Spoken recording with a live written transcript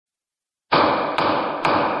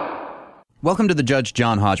Welcome to the Judge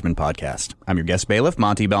John Hodgman podcast. I'm your guest bailiff,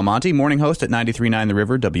 Monty Belmonte, morning host at 93.9 The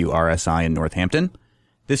River, WRSI in Northampton.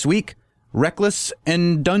 This week, reckless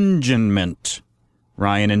endungeonment.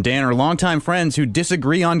 Ryan and Dan are longtime friends who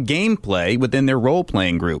disagree on gameplay within their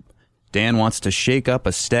role-playing group. Dan wants to shake up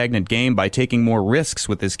a stagnant game by taking more risks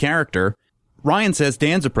with his character. Ryan says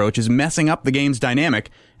Dan's approach is messing up the game's dynamic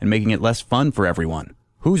and making it less fun for everyone.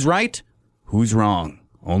 Who's right? Who's wrong?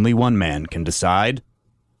 Only one man can decide.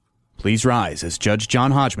 Please rise as Judge John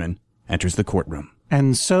Hodgman enters the courtroom.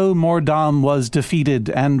 And so Mordam was defeated,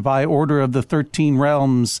 and by order of the 13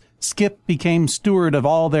 realms, Skip became steward of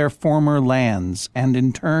all their former lands, and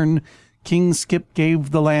in turn, King Skip gave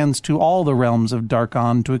the lands to all the realms of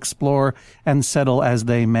Darkon to explore and settle as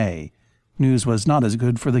they may. News was not as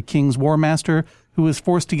good for the king's war master, who was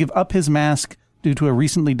forced to give up his mask due to a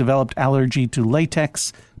recently developed allergy to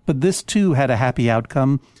latex, but this too had a happy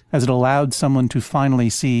outcome, as it allowed someone to finally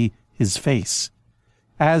see his face.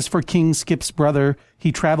 As for King Skip's brother,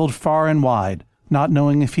 he traveled far and wide, not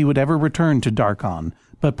knowing if he would ever return to Darkon,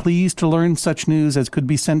 but pleased to learn such news as could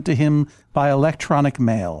be sent to him by electronic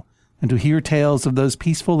mail, and to hear tales of those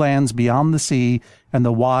peaceful lands beyond the sea and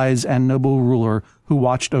the wise and noble ruler who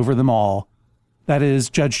watched over them all. That is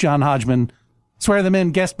Judge John Hodgman. Swear them in,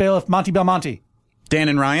 guest bailiff Monty Belmonte. Dan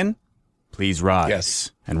and Ryan, please rise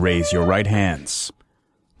Yes. and raise your right hands.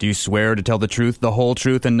 Do you swear to tell the truth, the whole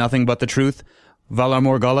truth, and nothing but the truth, Valar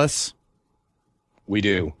Morghulis? We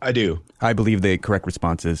do. I do. I believe the correct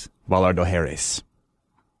response is Valar Dohaeris.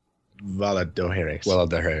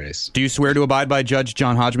 Valadoheres. Do you swear to abide by Judge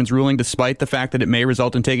John Hodgman's ruling despite the fact that it may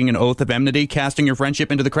result in taking an oath of enmity, casting your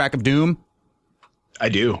friendship into the crack of doom? I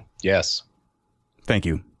do. Yes. Thank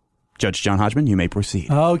you. Judge John Hodgman, you may proceed.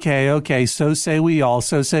 Okay. So say we all,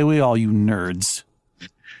 you nerds.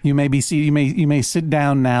 You may sit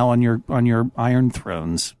down now on your iron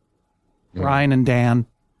thrones. Ryan and Dan,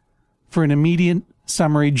 for an immediate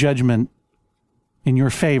summary judgment in your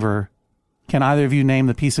favor, can either of you name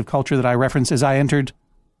the piece of culture that I referenced as I entered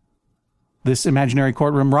this imaginary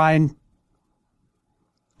courtroom? Ryan?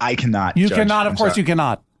 I cannot. You Judge. cannot, of I'm course sorry. you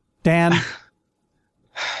cannot. Dan?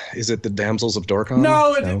 Is it the Damsels of Darkon?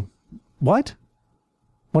 No. What?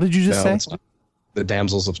 What did you just say? It's not. The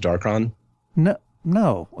Damsels of Darkon?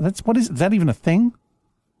 No. Is that even a thing?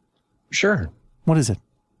 Sure. What is it?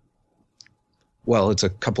 Well, it's a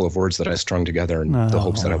couple of words that I strung together in the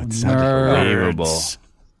hopes that I would Unbelievable.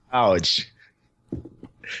 Ouch.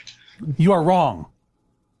 You are wrong.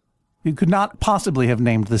 You could not possibly have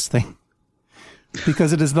named this thing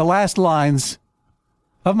because it is the last lines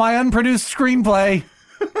of my unproduced screenplay.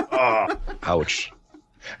 Ouch.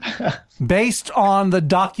 Based on the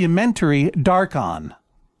documentary Darkon,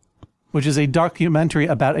 which is a documentary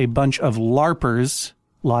about a bunch of LARPers,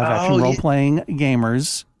 live-action role-playing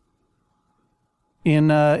gamers, in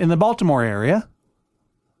the Baltimore area,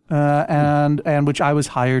 and which I was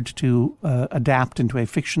hired to adapt into a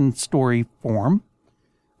fiction story form,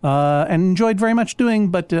 and enjoyed very much doing,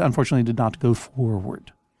 but unfortunately did not go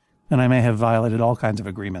forward. And I may have violated all kinds of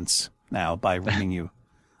agreements now by reading you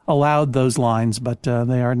aloud those lines, but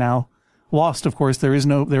they are now lost. Of course,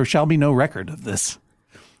 there shall be no record of this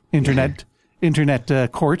internet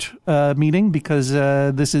court meeting because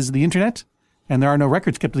this is the internet, and there are no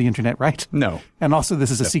records kept of the internet, right? No. And also,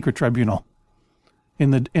 this is a secret tribunal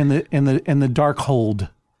in the dark hold.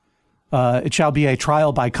 It shall be a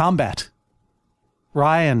trial by combat.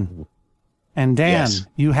 Ryan and Dan, Yes.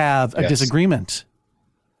 you have a Yes. disagreement.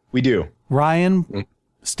 We do. Ryan,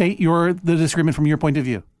 state the disagreement from your point of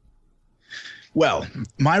view. Well,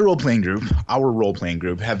 our role-playing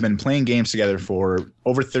group, have been playing games together for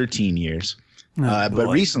over 13 years. But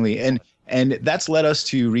recently, and that's led us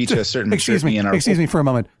to reach a certain maturity in our... Excuse me for a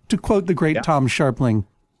moment. To quote the great Tom Sharpling,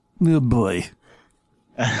 oh boy.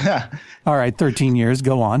 All right, 13 years.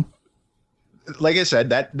 Go on. Like I said,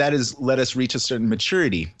 that has let us reach a certain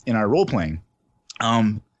maturity in our role-playing.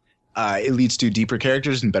 It leads to deeper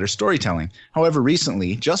characters and better storytelling. However,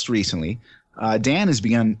 just recently, Dan has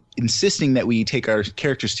begun insisting that we take our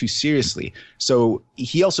characters too seriously. So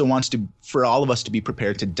he also wants for all of us to be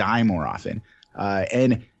prepared to die more often.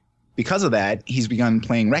 And because of that, he's begun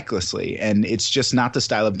playing recklessly, and it's just not the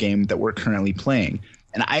style of game that we're currently playing.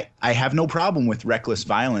 And I have no problem with reckless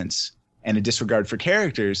violence and a disregard for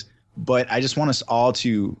characters, but I just want us all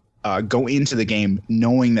to go into the game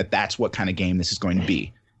knowing that that's what kind of game this is going to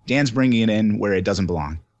be. Dan's bringing it in where it doesn't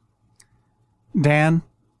belong. Dan,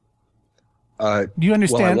 you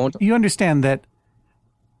understand? You understand that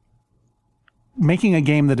making a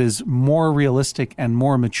game that is more realistic and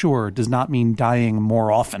more mature does not mean dying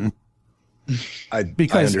more often.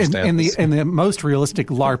 Because in the most realistic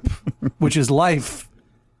LARP, which is life,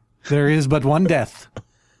 there is but one death.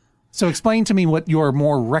 So explain to me what your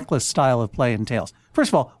more reckless style of play entails. First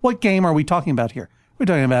of all, what game are we talking about here? We're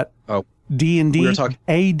talking about D&D,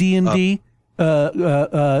 AD&D, Call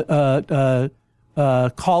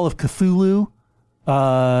of Cthulhu,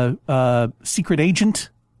 Secret Agent,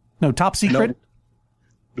 Top Secret.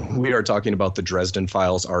 No, we are talking about the Dresden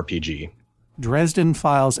Files RPG. Dresden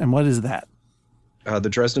Files, and what is that? The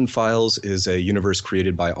Dresden Files is a universe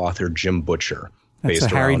created by author Jim Butcher. That's a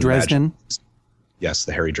Harry Dresden? Yes,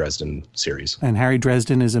 the Harry Dresden series. And Harry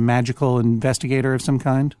Dresden is a magical investigator of some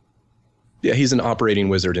kind? Yeah, he's an operating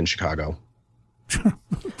wizard in Chicago.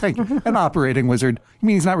 Thank you. An operating wizard. You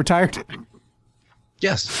mean he's not retired?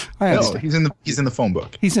 Yes. No, he's in the phone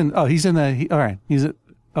book. All right.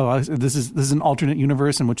 This is an alternate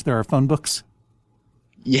universe in which there are phone books?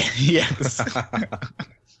 Yeah, yes.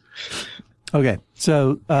 Okay.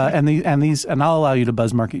 So, and I'll allow you to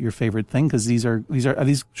buzz market your favorite thing, because these are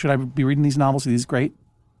should I be reading these novels? Are these great?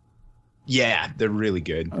 Yeah, they're really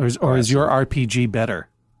good. Or is your RPG better?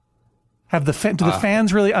 Do the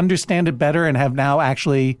fans really understand it better and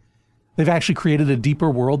they've actually created a deeper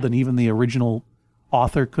world than even the original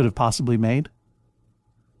author could have possibly made?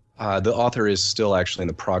 The author is still actually in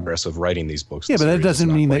the progress of writing these books. Yeah, but that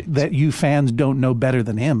doesn't mean that you fans don't know better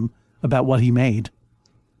than him about what he made.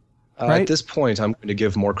 Right? At this point, I'm going to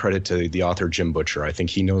give more credit to the author, Jim Butcher. I think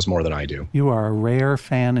he knows more than I do. You are a rare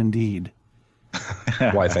fan indeed.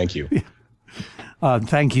 Why, thank you.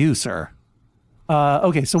 Thank you, sir.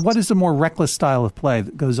 Okay, so what is the more reckless style of play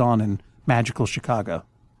that goes on in magical Chicago?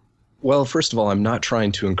 Well, first of all, I'm not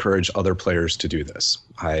trying to encourage other players to do this.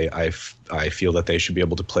 I feel that they should be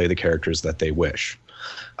able to play the characters that they wish.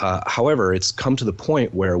 However, it's come to the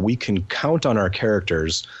point where we can count on our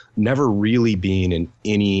characters never really being in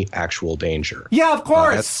any actual danger. Yeah, of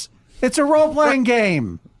course. It's a role-playing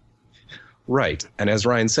game. Right. And as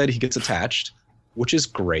Ryan said, he gets attached, which is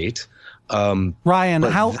great. Ryan,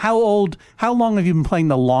 how long have you been playing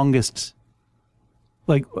the longest?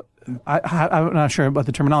 Like, I'm not sure what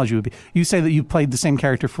the terminology would be. You say that you played the same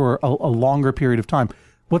character for a longer period of time.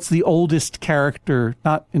 What's the oldest character,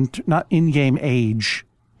 not in-game age?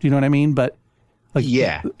 Do you know what I mean? But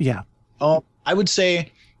yeah. I would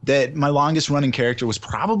say that my longest running character was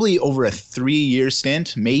probably over a 3-year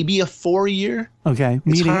stint, maybe a 4-year. Okay,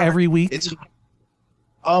 meeting every week.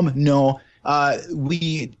 No.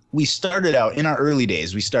 We started out in our early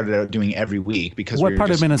days. We started out doing every week because. What part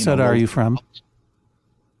of Minnesota are you from?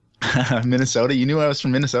 Minnesota. You knew I was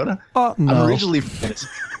from Minnesota? Oh no. I'm originally from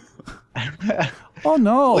Minnesota. Oh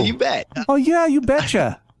no. Well, you bet. Oh yeah, you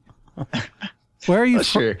betcha. Where are you?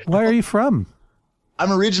 Sure. Where are you from?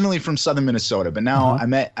 I'm originally from southern Minnesota, but now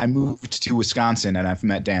I moved to Wisconsin, and I've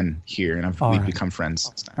met Dan here, and we've become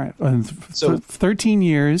friends. All right. And so 13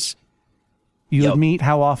 years. You would meet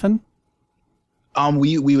how often?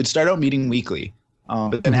 We would start out meeting weekly,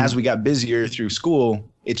 but then as we got busier through school,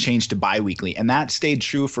 it changed to bi-weekly, and that stayed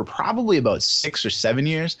true for probably about 6 or 7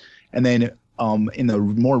 years. And then in the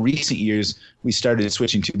more recent years, we started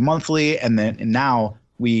switching to monthly, and now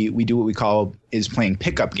we do what we call is playing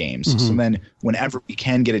pickup games. So then whenever we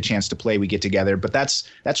can get a chance to play, we get together. But that's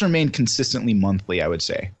remained consistently monthly, I would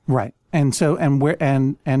say. Right. And so what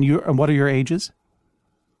are your ages?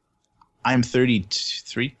 I'm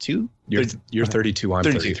 32. You're 32. I'm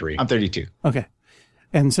 33. I'm 32. Okay.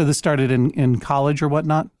 And so this started in college or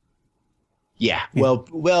whatnot? Yeah. Well,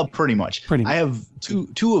 pretty much. I have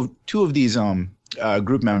two of these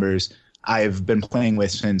group members I've been playing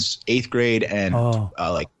with since 8th grade and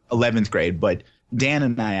 11th grade. But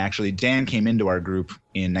Dan came into our group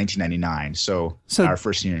in 1999, so our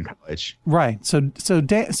first year in college. Right. So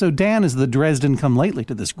Dan is the Dresden come lately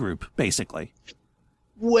to this group, basically.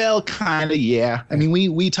 Well, kind of, yeah. I mean,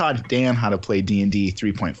 we taught Dan how to play D&D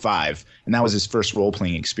 3.5, and that was his first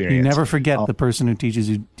role-playing experience. You never forget the person who teaches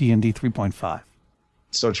you D&D 3.5.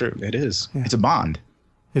 So true. It is. Yeah. It's a bond.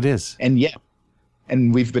 It is.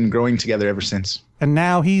 And we've been growing together ever since. And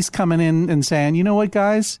now he's coming in and saying, you know what,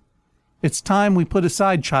 guys? It's time we put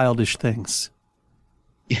aside childish things.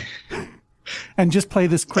 And just play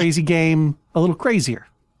this crazy game a little crazier.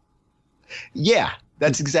 Yeah,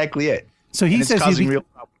 that's exactly it. So he says causing real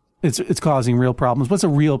problems. It's causing real problems. What's a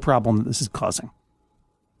real problem that this is causing?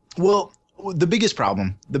 Well, the biggest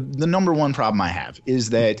problem, the number one problem I have is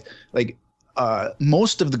that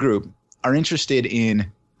most of the group are interested in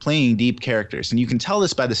playing deep characters, and you can tell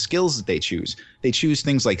this by the skills that they choose. They choose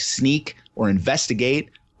things like sneak or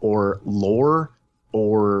investigate or lore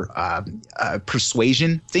or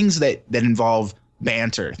persuasion, things that involve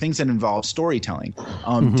banter, things that involve storytelling.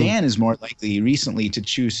 Dan is more likely recently to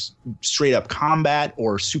choose straight up combat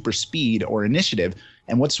or super speed or initiative.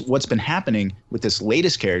 And what's been happening with this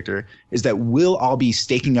latest character is that we'll all be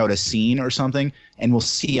staking out a scene or something, and we'll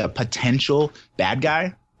see a potential bad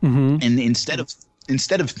guy, and instead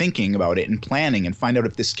of thinking about it and planning and find out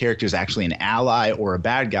if this character is actually an ally or a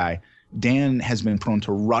bad guy, Dan has been prone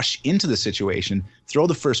to rush into the situation, throw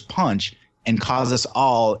the first punch, and cause us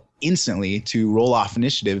all instantly to roll off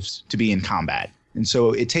initiatives to be in combat. And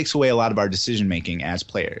so it takes away a lot of our decision making as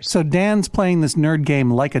players. So Dan's playing this nerd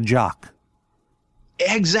game like a jock.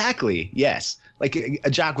 Exactly. Yes. Like a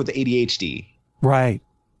jock with ADHD. Right.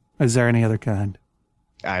 Is there any other kind?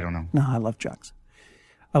 I don't know. No, I love jocks.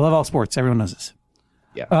 I love all sports. Everyone knows this.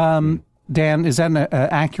 Yeah. Dan, is that an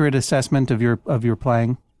accurate assessment of your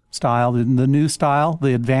playing style, the new style,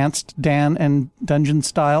 the advanced Dan and Dungeon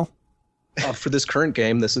style? For this current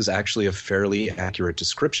game, this is actually a fairly accurate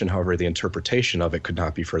description. However, the interpretation of it could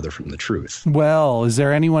not be further from the truth. Well, is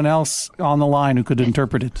there anyone else on the line who could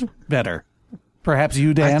interpret it better? Perhaps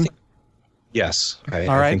you, Dan? Yes. I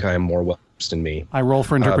right. think I am more well-versed in me. I roll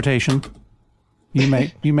for interpretation. You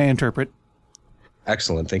may interpret.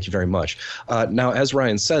 Excellent. Thank you very much. Now, as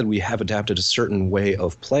Ryan said, we have adapted a certain way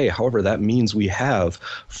of play. However, that means we have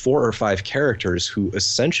 4 or 5 characters who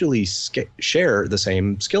essentially share the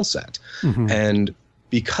same skill set. And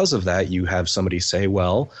because of that, you have somebody say,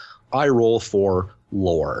 well, I roll for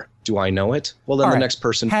lore. Do I know it? Well, then All the right. next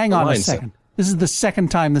person... Hang on a second. This is the second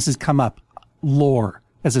time this has come up. Lore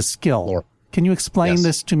as a skill. Lore. Can you explain Yes.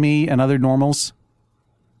 this to me and other normals?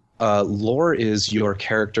 Lore is your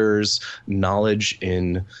character's knowledge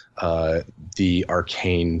in the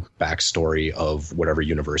arcane backstory of whatever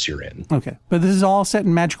universe you're in. Okay. But this is all set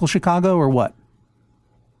in magical Chicago or what?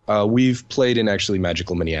 We've played in actually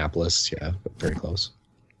magical Minneapolis. Yeah, very close.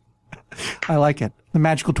 I like it. The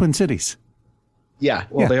magical Twin Cities. Yeah,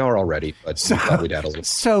 well, they are already, but we thought we'd add a little.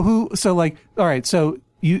 So all right, so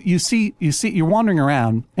you see you're wandering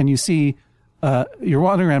around and you see you're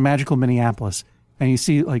wandering around magical Minneapolis and you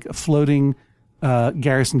see like a floating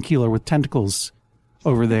Garrison Keillor with tentacles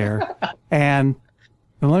over there. and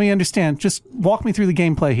let me understand, just walk me through the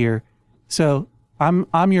gameplay here. So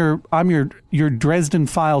I'm your Dresden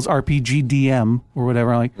Files RPG DM or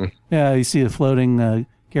whatever. Like, yeah, you see a floating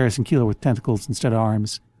Garrison Keillor with tentacles instead of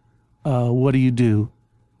arms. What do you do?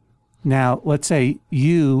 Now, let's say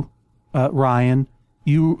you, Ryan,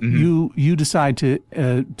 you decide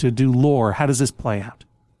to do lore. How does this play out?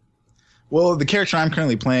 Well, the character I'm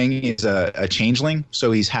currently playing is a changeling,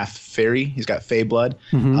 so he's half fairy. He's got fey blood,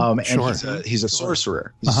 and he's a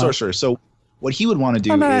sorcerer. He's a sorcerer. So what he would want to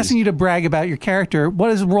do I'm not is asking you to brag about your character.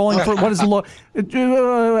 What is rolling for? What is lore?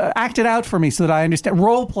 Act it out for me so that I understand.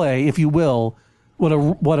 Role play, if you will. What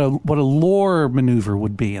a lore maneuver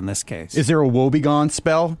would be in this case. Is there a woebegone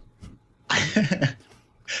spell?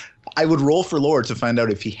 I would roll for lore to find out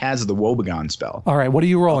if he has the woebegone spell. All right, what are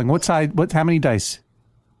you rolling? What side? How many dice?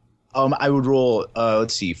 I would roll, 4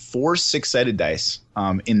 6-sided dice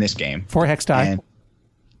in this game. 4 hex die.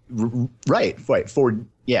 And, right.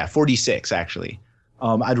 4d6 actually.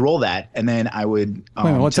 I'd roll that, and then I would. Wait a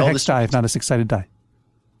minute, what's a hex die if not a 6-sided die?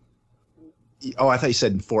 Oh, I thought you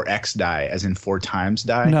said 4x die, as in 4 times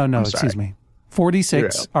die. No, excuse me.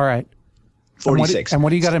 4d6. All right. 4d6. And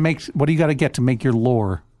what do you got to make? What do you got to get to make your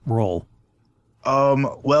lore roll?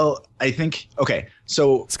 Well, I think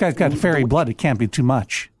so. This guy's got fairy blood. It can't be too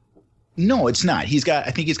much. No, it's not.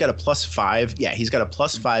 I think he's got a +5. Yeah, he's got a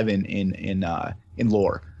 +5 in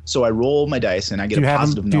lore. So I roll my dice and I get a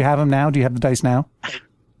positive number. Do you have them now? Do you have the dice now?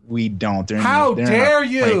 We don't. How dare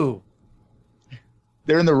you?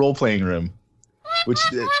 They're in the role-playing room.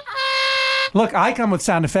 Look, I come with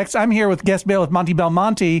sound effects. I'm here with guest bailiff Monty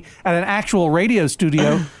Belmonte at an actual radio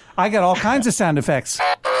studio. I got all kinds of sound effects.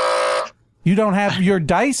 You don't have your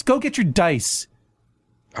dice? Go get your dice.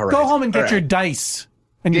 All right. Go home and get your dice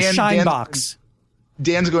and your shine box.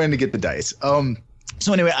 Dan's going to get the dice.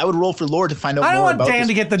 So anyway, I would roll for lore to find out more about I don't want Dan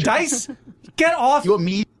to get the dice. Get off. You want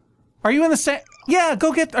me? Are you in the same? Yeah,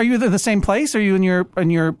 go get. Are you in the same place? Are you in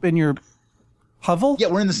your hovel? Yeah,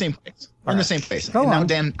 we're in the same place. We're in the same place. Go and on. Now,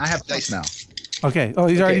 Dan, I have dice now. Okay. Oh,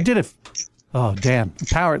 he already did it. Oh, Dan.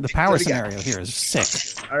 The power scenario here is sick.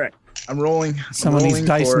 All right. I'm rolling. Some of these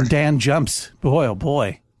dice and Dan jumps. Boy, oh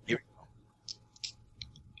boy. Here we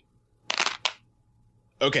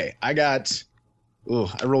go. Okay, I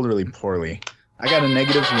rolled really poorly. I got a -1.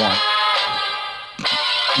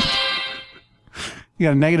 You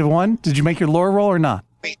got a -1? Did you make your lore roll or not?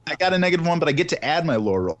 Wait, I got a -1, but I get to add my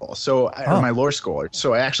lore roll. Or my lore score.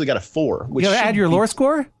 So I actually got a 4. Which You got to add your lore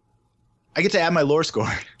score? I get to add my lore score.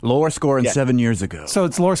 Lore score in Yeah. 7 years ago. So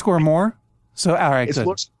it's lore score more? So, all right, It's good.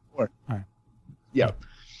 lore score. All right. Yeah.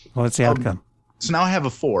 Well, let's see how it comes. So now I have a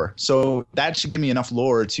 4. So that should give me enough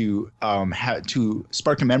lore to to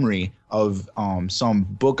spark a memory of some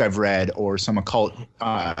book I've read or some occult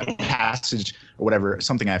passage or whatever,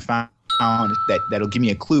 something I found that'll give me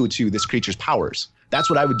a clue to this creature's powers. That's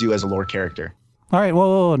what I would do as a lore character. All right,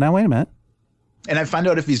 whoa, now wait a minute. And I find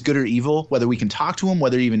out if he's good or evil, whether we can talk to him,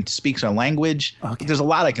 whether he even speaks our language. Okay. There's a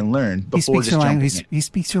lot I can learn He before speaks just your jumping language. in. He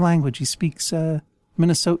speaks your language. He speaks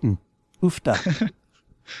Minnesotan. Oofda.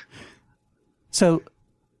 So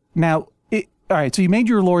now, all right. So you made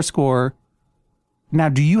your lore score. Now,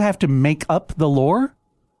 do you have to make up the lore,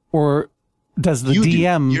 or does the You do.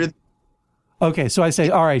 DM? You're- Okay, so I say,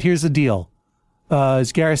 all right. Here's the deal. This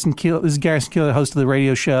is Garrison Keillor, host of the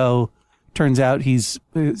radio show. Turns out he's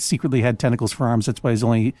secretly had tentacles for arms. That's why he's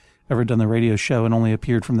only ever done the radio show and only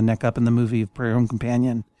appeared from the neck up in the movie of Prairie Home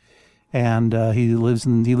Companion. And he lives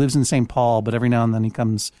in St. Paul, but every now and then he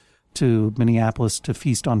comes to Minneapolis to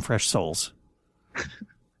feast on fresh souls.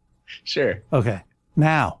 Sure. Okay.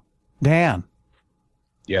 Now, Dan,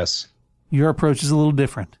 Yes. your approach is a little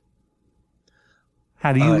different.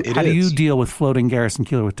 How do It you is. deal with floating Garrison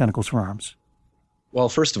Keillor with tentacles for arms? Well,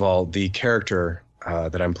 first of all, the character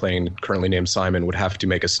that I'm playing, currently named Simon, would have to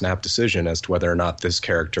make a snap decision as to whether or not this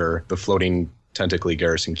character, the floating tentacly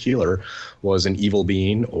Garrison Keillor, was an evil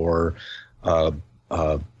being or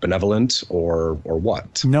benevolent or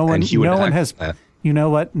what. No one, And he would no one act has. on that. You know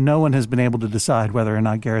what? No one has been able to decide whether or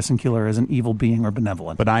not Garrison Keillor is an evil being or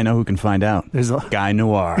benevolent. But I know who can find out. There's a, Guy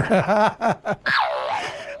Noir.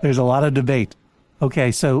 there's a lot of debate.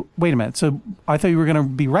 Okay, so wait a minute. So I thought you were going to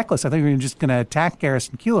be reckless. I thought you were just going to attack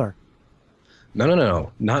Garrison Keillor.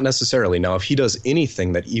 No. Not necessarily. Now, if he does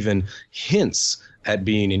anything that even hints at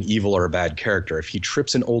being an evil or a bad character, if he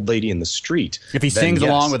trips an old lady in the street, If he then sings yes,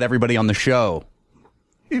 along with everybody on the show.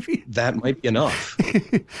 that might be enough.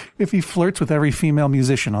 If he flirts with every female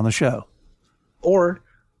musician on the show. Or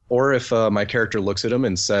if my character looks at him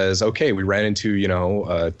and says, okay, we ran into,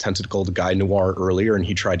 a tentacled Guy Noir earlier and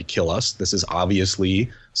he tried to kill us. This is obviously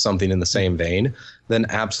something in the same vein. Then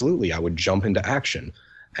absolutely, I would jump into action.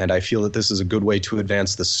 And I feel that this is a good way to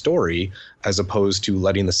advance the story as opposed to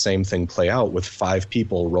letting the same thing play out with 5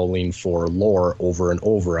 people rolling for lore over and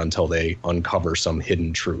over until they uncover some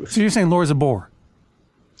hidden truth. So you're saying Lore's a bore?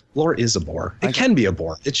 Lore is a bore. It can be a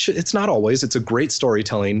bore. It's not always. It's a great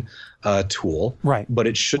storytelling tool. Right. But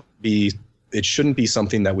it shouldn't be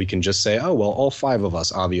something that we can just say, oh, well, all 5 of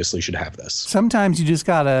us obviously should have this. Sometimes you just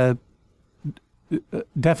got to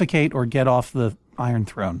defecate or get off the Iron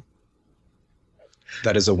Throne.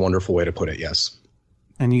 That is a wonderful way to put it, yes.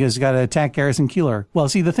 And you guys got to attack Garrison Keillor. Well,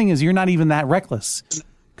 see, the thing is, you're not even that reckless.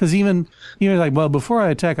 Because even you're like, well, before I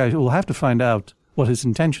attack, I will have to find out what his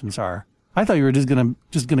intentions are. I thought you were just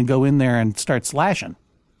gonna go in there and start slashing.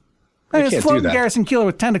 You It's can't do floating that. Garrison Keillor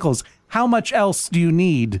with tentacles. How much else do you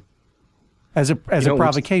need as a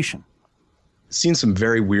provocation? Seen some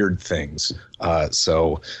very weird things.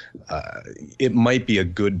 So it might be a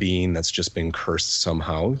good being that's just been cursed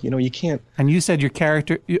somehow. You can't. And you said your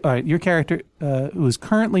character, who is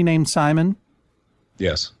currently named Simon.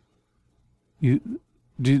 Yes.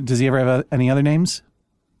 Does he ever have any other names?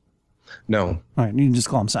 No. All right, you can just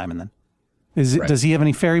call him Simon then. Right. Does he have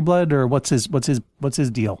any fairy blood, or what's his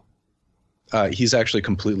deal? He's actually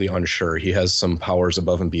completely unsure. He has some powers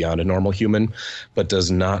above and beyond a normal human, but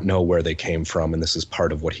does not know where they came from, and this is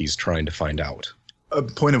part of what he's trying to find out. A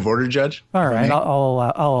point of order, Judge. All right,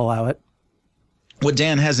 I'll allow it. What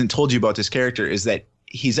Dan hasn't told you about this character is that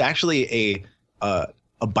he's actually a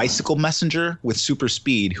bicycle messenger with super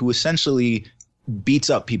speed who essentially beats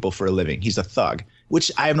up people for a living. He's a thug,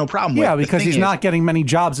 which I have no problem with. Yeah, The because thing he's is, not getting many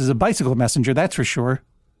jobs as a bicycle messenger, that's for sure.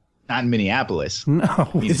 not in Minneapolis. No.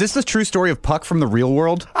 Is this the true story of Puck from the real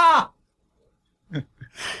world?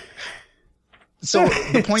 So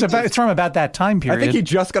the point It's from about that time I period. think he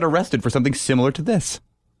just got arrested for something similar to this.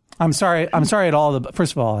 I'm sorry at all.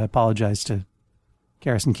 First of all, I apologize to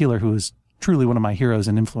Garrison Keillor, who is truly one of my heroes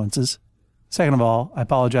and influences. Second of all, I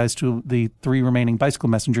apologize to the 3 remaining bicycle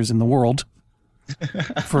messengers in the world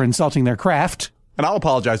for insulting their craft. And I'll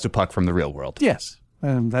apologize to Puck from the real world. Yes.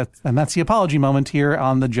 And that's the apology moment here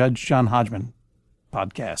on the Judge John Hodgman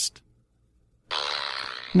podcast.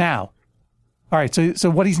 Now, all right, so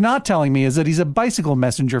what he's not telling me is that he's a bicycle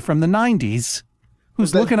messenger from the 90s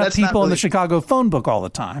who's looking up that's not people in the really- Chicago phone book all the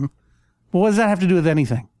time. Well, what does that have to do with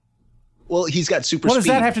anything? Well, he's got super What speed.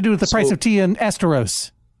 does that have to do with the price of tea in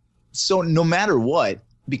Esteros? So no matter what,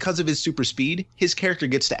 because of his super speed, his character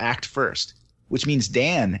gets to act first. which means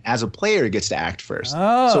Dan, as a player, gets to act first.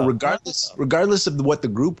 Oh. So regardless of what the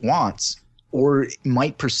group wants or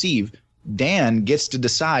might perceive, Dan gets to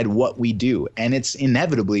decide what we do, and it's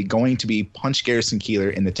inevitably going to be punch Garrison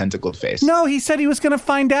Keillor in the tentacled face. No, he said he was going to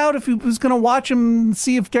find out if he was going to watch him,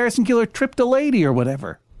 see if Garrison Keillor tripped a lady or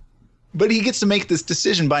whatever. But he gets to make this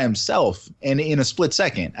decision by himself and in a split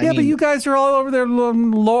second. I Yeah, mean, but you guys are all over there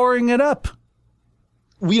lowering it up.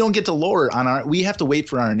 we don't get to lore on our. We have to wait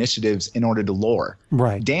for our initiatives in order to lore.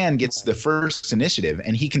 Right. Dan gets the first initiative,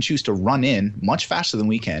 and he can choose to run in much faster than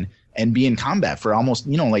we can and be in combat for almost,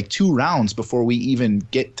 like 2 rounds before we even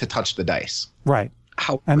get to touch the dice. Right.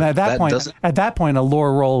 How, And at that point, a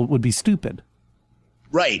lore roll would be stupid.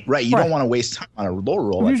 Right. You don't want to waste time on a lore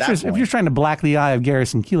roll at that point. If you're trying to black the eye of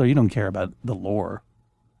Garrison Keillor, you don't care about the lore.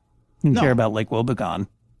 You don't care about Lake Wobegon.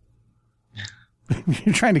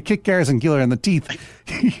 You're trying to kick Garrison Keillor in the teeth.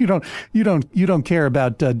 You don't care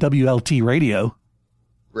about WLT radio.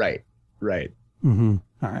 Right. Mm-hmm.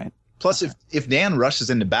 All right. Plus, if Dan rushes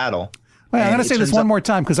into battle, Wait, I'm going to say this one more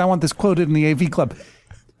time because I want this quoted in the AV Club.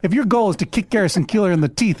 If your goal is to kick Garrison Keillor in the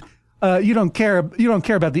teeth, you don't care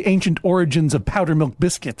about the ancient origins of powder milk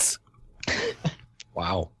biscuits.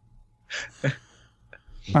 Wow.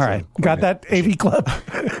 All right, got that, AV Club.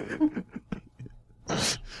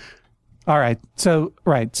 All right, so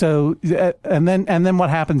and then what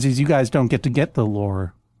happens is you guys don't get the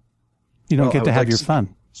lore. You don't get to have your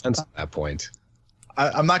fun. Since that point,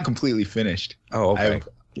 I'm not completely finished. Oh, okay.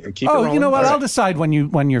 Keep it Oh, rolling. you know what? All I'll right. decide when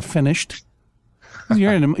you're finished.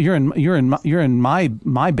 You're in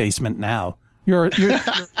my basement now. You're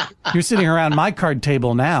sitting around my card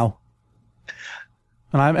table now,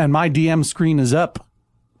 and my DM screen is up.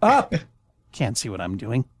 Can't see what I'm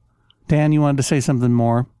doing. Dan, you wanted to say something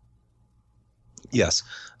more? Yes.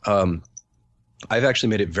 I've actually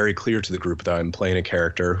made it very clear to the group that I'm playing a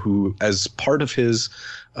character who, as part of his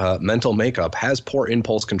mental makeup, has poor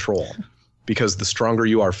impulse control. Because the stronger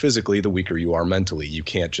you are physically, the weaker you are mentally. You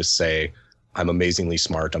can't just say, I'm amazingly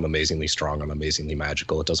smart, I'm amazingly strong, I'm amazingly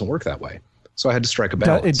magical. It doesn't work that way. So I had to strike a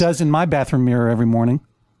balance. It does in my bathroom mirror every morning.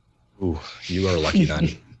 Ooh, you are lucky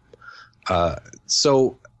then.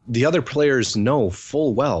 So the other players know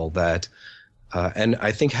full well that, and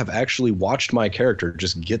I think have actually watched my character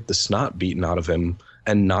just get the snot beaten out of him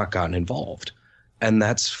and not gotten involved. And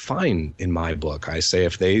that's fine in my book. I say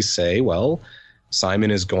if they say, well,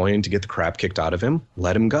 Simon is going to get the crap kicked out of him,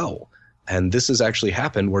 let him go. And this has actually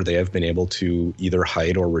happened where they have been able to either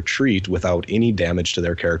hide or retreat without any damage to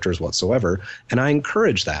their characters whatsoever. And I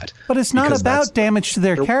encourage that. But it's not about damage to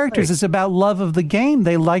their characters. It's about love of the game.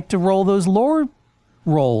 They like to roll those lore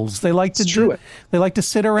rolls. They like to They like to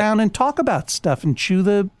sit around and talk about stuff and chew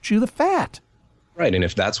the fat. Right, and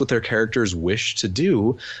if that's what their characters wish to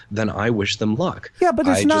do, then I wish them luck. Yeah, but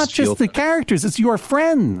it's not just the characters. It's your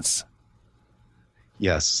friends.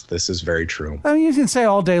 Yes, this is very true. I mean, you can say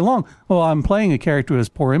all day long, well, I'm playing a character who has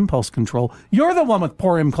poor impulse control. You're the one with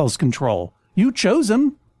poor impulse control. You chose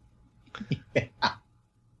him.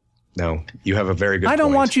 No, you have a very good point.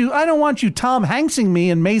 I don't want you Tom Hanksing me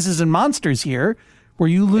in Mazes and Monsters here, where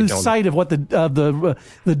you lose sight of what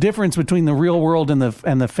the difference between the real world and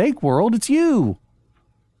the fake world. It's you.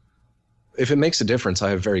 If it makes a difference, I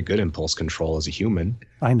have very good impulse control as a human.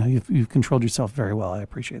 I know you've controlled yourself very well. I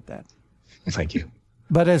appreciate that. Thank you.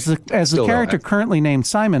 But as the character currently named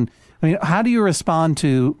Simon, I mean, how do you respond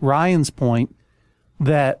to Ryan's point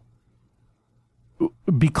that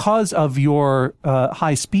because of your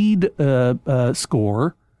high speed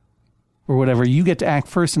score or whatever, you get to act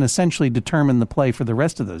first and essentially determine the play for the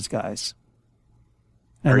rest of those guys?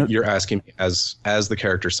 You're asking me as the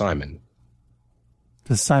character Simon.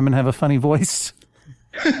 Does Simon have a funny voice?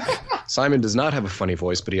 Simon does not have a funny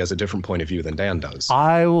voice, but he has a different point of view than Dan does.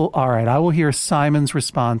 I will hear Simon's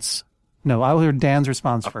response. No, I will hear Dan's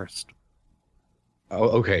response first. Oh,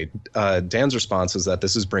 okay. Dan's response is that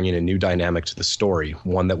this is bringing a new dynamic to the story,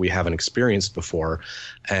 one that we haven't experienced before.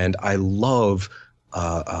 And I love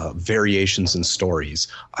variations in stories.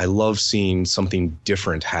 I love seeing something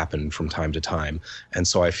different happen from time to time. And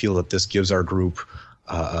so I feel that this gives our group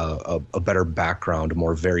a better background, a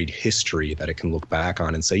more varied history that it can look back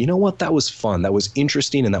on and say, you know what, that was fun, that was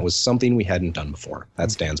interesting, and that was something we hadn't done before.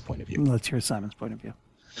 That's Dan's point of view. Let's hear Simon's point of view.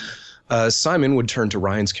 Simon would turn to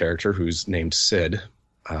Ryan's character, who's named Sid.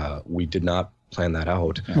 We did not plan that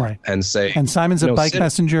out, right? And say, and Simon's a bike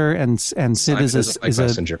messenger, and Sid is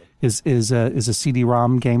a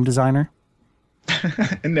CD-ROM game designer.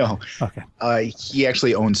 No, okay. He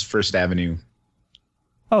actually owns First Avenue.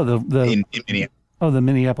 Oh, in Minneapolis. Oh, the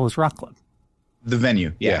Minneapolis Rock Club. The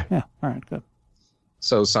venue, yeah. Yeah, all right, good.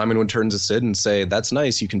 So Simon would turn to Sid and say, "That's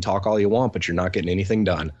nice. You can talk all you want, but you're not getting anything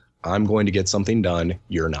done. I'm going to get something done.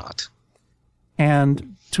 You're not."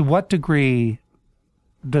 And to what degree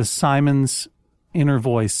does Simon's inner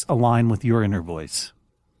voice align with your inner voice?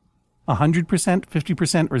 100%,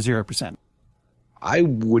 50%, or 0%? I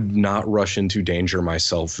would not rush into danger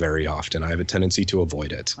myself very often. I have a tendency to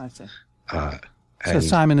avoid it. I see. And, So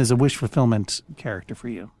Simon is a wish fulfillment character for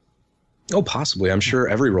you. oh, possibly. I'm sure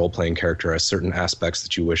every role-playing character has certain aspects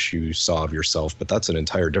that you wish you saw of yourself, but that's an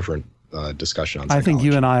entire different discussion on I psychology. think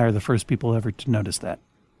you and I are the first people ever to notice that.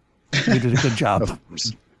 We did a good job. Of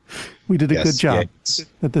course. We did a Yes, good job. yes.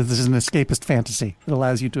 That this is an escapist fantasy that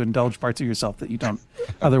allows you to indulge parts of yourself that you don't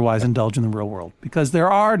otherwise indulge in the real world. Because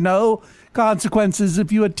there are no consequences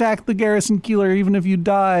if you attack the Garrison Keeler, even if you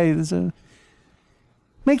die.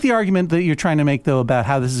 Make the argument that you're trying to make, though, about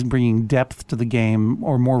how this is bringing depth to the game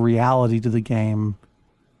or more reality to the game.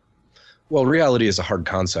 Well, reality is a hard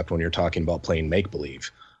concept when you're talking about playing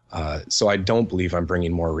make-believe. So I don't believe I'm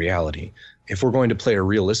bringing more reality. If we're going to play a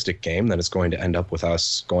realistic game, then it's going to end up with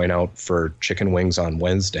us going out for chicken wings on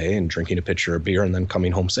Wednesday and drinking a pitcher of beer and then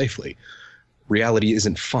coming home safely. Reality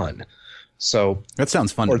isn't fun. So That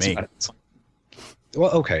sounds fun or to it's me. not-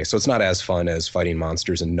 well, okay, so it's not as fun as fighting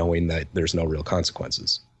monsters and knowing that there's no real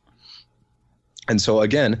consequences. And so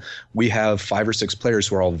again, we have 5 or 6 players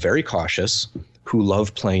who are all very cautious, who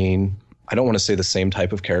love playing, I don't want to say the same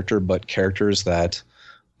type of character, but characters that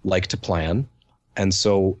like to plan. And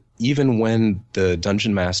so even when the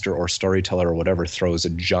dungeon master or storyteller or whatever throws a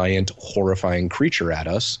giant, horrifying creature at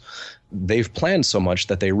us, they've planned so much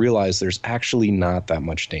that they realize there's actually not that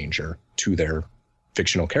much danger to their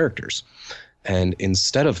fictional characters. And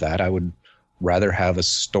instead of that, I would rather have a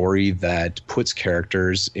story that puts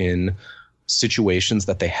characters in situations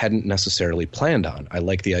that they hadn't necessarily planned on. I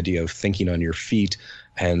like the idea of thinking on your feet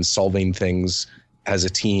and solving things as a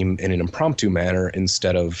team in an impromptu manner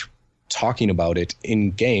instead of talking about it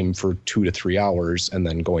in game for 2 to 3 hours and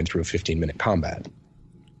then going through a 15-minute combat.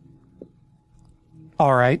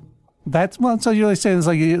 All right. That's well. So you really say it's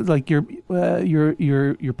like your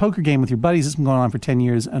poker game with your buddies has been going on for 10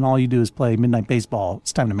 years, and all you do is play Midnight Baseball.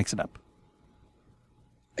 It's time to mix it up.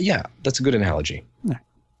 Yeah, that's a good analogy.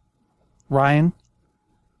 Ryan,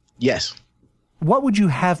 Yes. what would you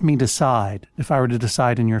have me decide if I were to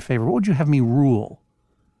decide in your favor? What would you have me rule?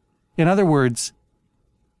 In other words,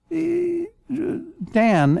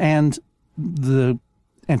 Dan and the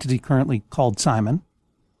entity currently called Simon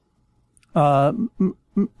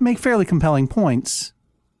make fairly compelling points.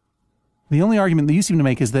 The only argument that you seem to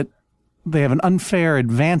make is that they have an unfair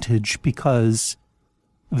advantage because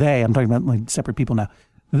I'm talking about like separate people now.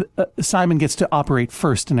 Simon gets to operate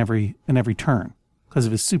first in every turn because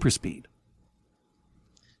of his super speed.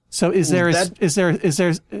 So is there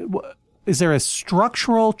a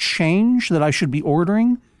structural change that I should be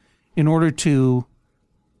ordering in order to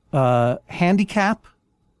handicap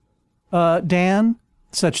Dan,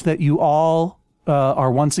 such that you all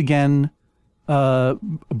are once again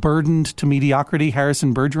burdened to mediocrity,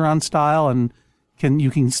 Harrison Bergeron style, and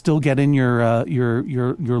you can still get in your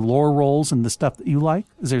lore rolls and the stuff that you like?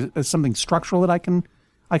 Is there something structural that I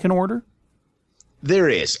can order? There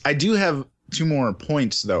is. I do have 2 more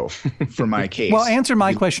points, though, for my case. Well, answer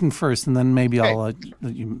my question first, and then maybe I'll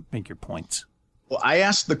let you make your points. Well, I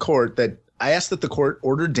asked that the court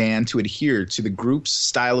order Dan to adhere to the group's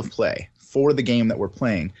style of play for the game that we're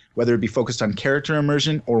playing, whether it be focused on character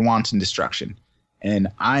immersion or wanton destruction. And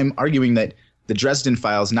I'm arguing that the Dresden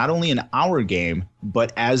Files, not only in our game,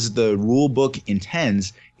 but as the rule book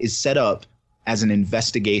intends, is set up as an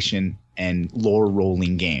investigation and lore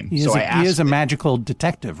rolling game. He is a magical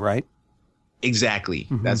detective, right? Exactly.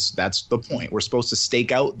 Mm-hmm. That's the point. We're supposed to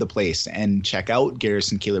stake out the place and check out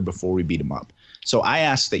Garrison Keeler before we beat him up. So I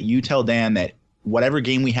ask that you tell Dan that whatever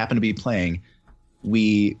game we happen to be playing,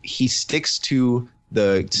 he sticks to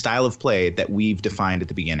the style of play that we've defined at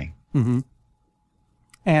the beginning. Mm-hmm.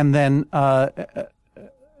 And then,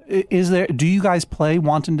 do you guys play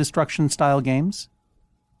wanton destruction style games?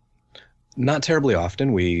 Not terribly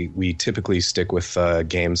often. We typically stick with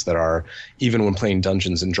games that are, even when playing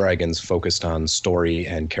Dungeons and Dragons, focused on story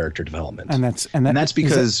and character development. And that's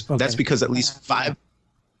because at least 5.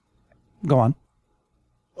 Go on.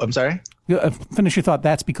 I'm sorry. Finish your thought.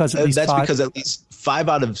 That's because at least that's 5. because at least 5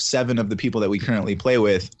 out of 7 of the people that we currently play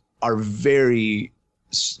with are very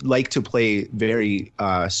like to play very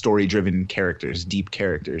story-driven characters, deep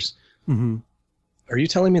characters. Mm-hmm. Are you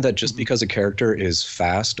telling me that just because a character is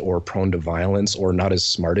fast or prone to violence or not as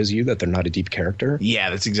smart as you, that they're not a deep character? Yeah,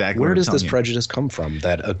 that's exactly Where what does I'm this telling you. prejudice come from?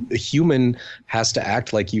 That a human has to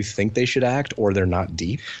act like you think they should act, or they're not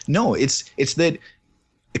deep? No, it's that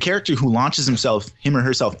a character who launches him or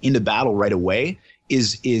herself into battle right away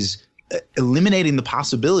is eliminating the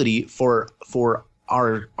possibility for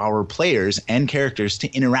our players and characters to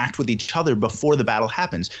interact with each other before the battle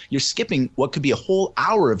happens. You're skipping what could be a whole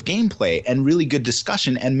hour of gameplay and really good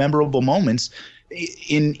discussion and memorable moments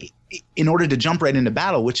in order to jump right into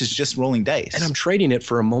battle, which is just rolling dice. And I'm trading it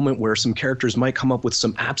for a moment where some characters might come up with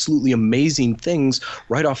some absolutely amazing things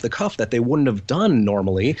right off the cuff that they wouldn't have done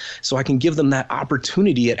normally. So I can give them that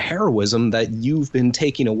opportunity at heroism that you've been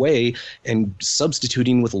taking away and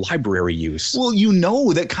substituting with library use. Well, you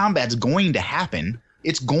know that combat's going to happen.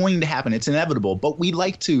 It's going to happen. It's inevitable. But we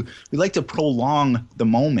like to prolong the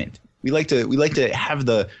moment. We like to have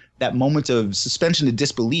that moment of suspension of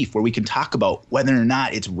disbelief where we can talk about whether or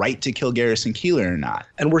not it's right to kill Garrison Keillor or not.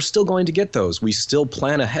 And we're still going to get those. We still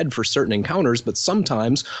plan ahead for certain encounters, but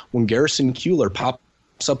sometimes when Garrison Keillor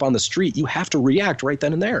pops up on the street, you have to react right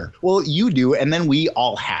then and there. Well, you do, and then we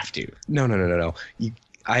all have to. No.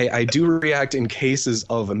 I do react in cases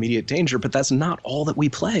of immediate danger, but that's not all that we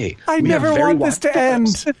play. I never want this to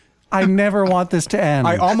end. I never want this to end.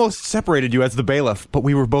 I almost separated you as the bailiff, but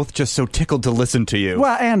we were both just so tickled to listen to you.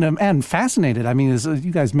 Well, and fascinated. I mean,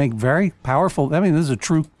 you guys make very powerful. I mean, this is a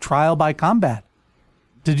true trial by combat.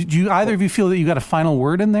 Did you either of you feel that you got a final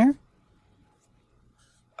word in there?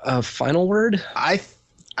 A final word? I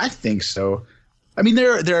think so. I mean,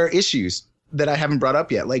 there are issues that I haven't brought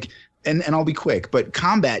up yet. Like, and I'll be quick, but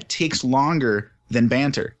combat takes longer than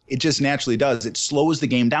banter. It just naturally does. It slows the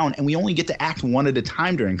game down, and we only get to act one at a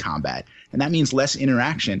time during combat, and that means less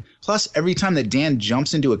interaction. Plus, every time that Dan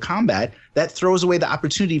jumps into a combat, that throws away the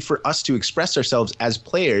opportunity for us to express ourselves as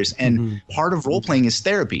players, and part of role-playing is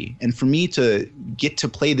therapy. And for me to get to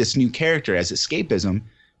play this new character as escapism,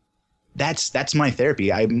 that's my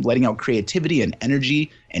therapy. I'm letting out creativity and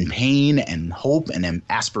energy and pain and hope and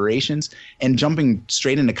aspirations, and jumping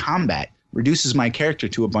straight into combat reduces my character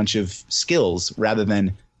to a bunch of skills rather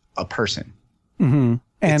than a person. Mm-hmm.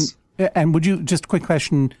 And would you, just a quick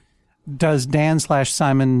question, does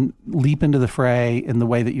Dan/Simon leap into the fray in the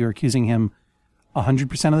way that you're accusing him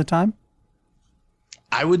 100% of the time?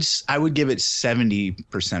 I would give it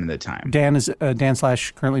 70% of the time. Dan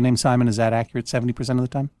currently named Simon, is that accurate 70% of the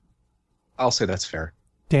time? I'll say that's fair.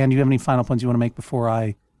 Dan, do you have any final points you want to make before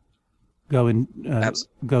I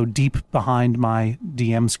go deep behind my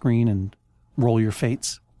DM screen and roll your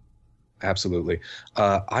fates? Absolutely.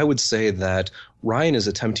 I would say that Ryan is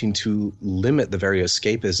attempting to limit the very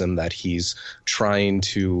escapism that he's trying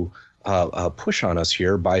to push on us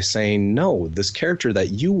here by saying, no, this character that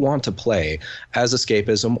you want to play as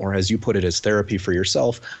escapism, or as you put it, as therapy for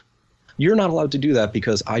yourself, you're not allowed to do that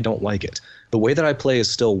because I don't like it. The way that I play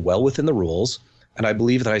is still well within the rules, and I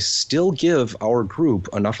believe that I still give our group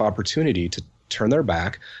enough opportunity to turn their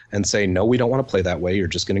back and say, no, we don't want to play that way. You're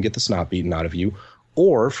just going to get the snot beaten out of you.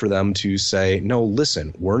 Or for them to say, no,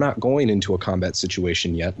 listen, we're not going into a combat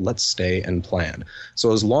situation yet. Let's stay and plan.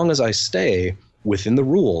 So as long as I stay within the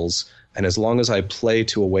rules, and as long as I play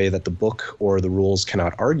to a way that the book or the rules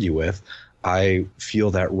cannot argue with, I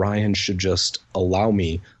feel that Ryan should just allow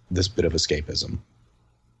me this bit of escapism.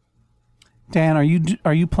 Dan,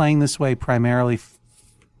 are you playing this way primarily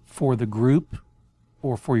for the group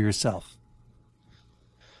or for yourself?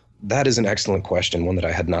 That is an excellent question, one that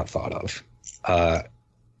I had not thought of. I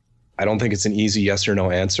don't think it's an easy yes or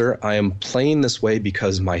no answer. I am playing this way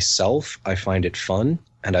because myself, I find it fun,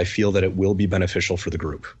 and I feel that it will be beneficial for the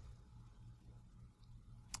group.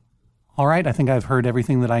 All right, I think I've heard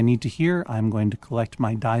everything that I need to hear. I'm going to collect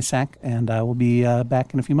my die sack, and I will be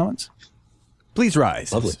back in a few moments. Please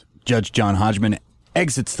rise. Lovely. Judge John Hodgman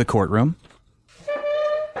exits the courtroom.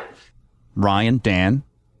 Ryan, Dan,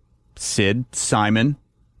 Sid, Simon,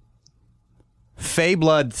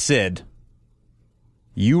 Feyblood Sid,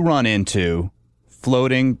 you run into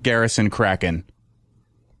floating Garrison Kraken.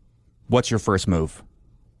 What's your first move?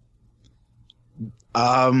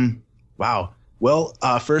 Wow. Well,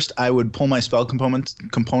 first I would pull my spell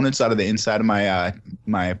components out of the inside of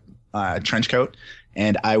my trench coat,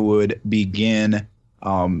 and I would begin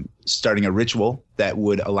starting a ritual that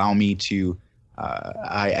would allow me to,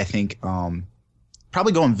 I think,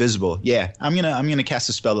 probably go invisible. Yeah, I'm gonna cast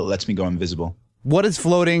a spell that lets me go invisible. What does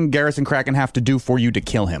floating Garrison Kraken have to do for you to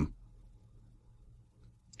kill him?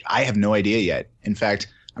 I have no idea yet. In fact,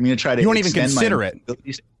 I'm gonna try to. You won't even consider it.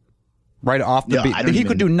 Right off the beat. He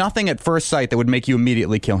could do nothing at first sight that would make you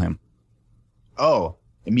immediately kill him. Oh,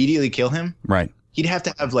 immediately kill him? Right. He'd have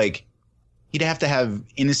to have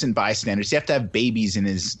innocent bystanders. He'd have to have babies in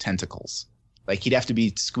his tentacles. Like, he'd have to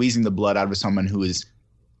be squeezing the blood out of someone who is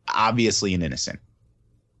obviously an innocent.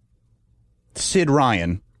 Sid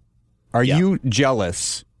Ryan, Are you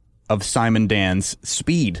jealous of Simon Dan's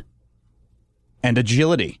speed and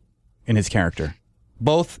agility in his character,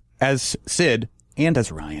 both as Sid and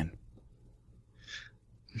as Ryan?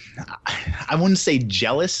 I wouldn't say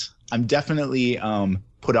jealous. I'm definitely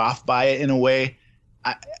put off by it in a way.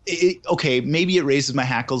 Okay, maybe it raises my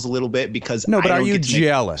hackles a little bit because no, but are you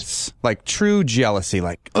jealous? Like true jealousy,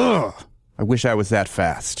 like, ugh, I wish I was that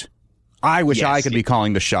fast. I wish I could be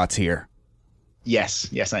calling the shots here.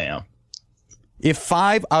 Yes, I am. If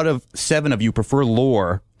 5 out of 7 of you prefer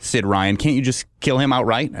lore, Sid Ryan, can't you just kill him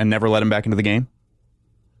outright and never let him back into the game?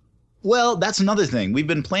 Well, that's another thing. We've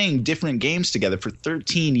been playing different games together for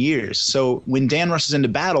 13 years. So when Dan rushes into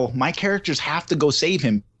battle, my characters have to go save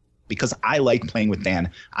him because I like playing with Dan.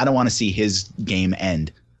 I don't want to see his game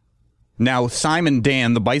end. Now, Simon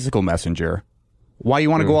Dan, the bicycle messenger, why you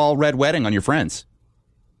want to go all red wedding on your friends?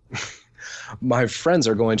 My friends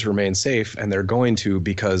are going to remain safe, and they're going to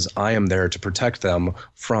because I am there to protect them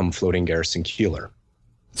from Floating Garrison Keillor.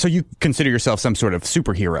 So you consider yourself some sort of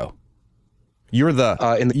superhero? You're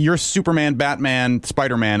you're Superman, Batman,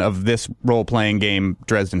 Spider-Man of this role-playing game,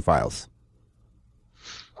 Dresden Files.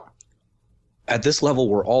 At this level,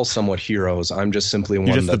 we're all somewhat heroes. I'm just simply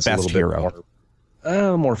one that's a little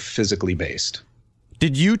bit more physically based.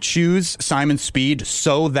 Did you choose Simon's speed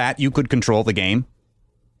so that you could control the game?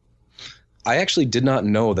 I actually did not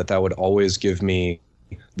know that would always give me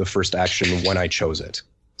the first action when I chose it.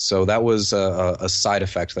 So that was a side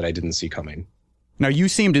effect that I didn't see coming. Now, you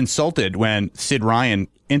seemed insulted when Sid Ryan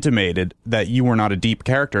intimated that you were not a deep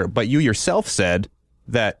character, but you yourself said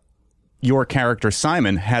that your character,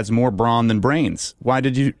 Simon, has more brawn than brains. Why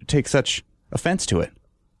did you take such offense to it?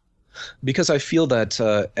 Because I feel that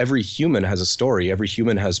every human has a story. Every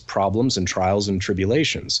human has problems and trials and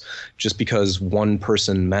tribulations. Just because one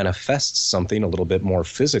person manifests something a little bit more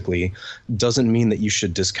physically doesn't mean that you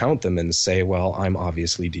should discount them and say, well, I'm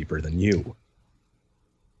obviously deeper than you.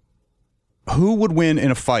 Who would win in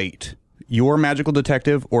a fight, your magical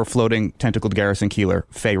detective or floating tentacled Garrison Keillor,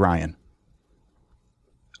 Faye Ryan?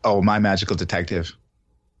 Oh, my magical detective.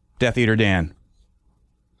 Death Eater Dan.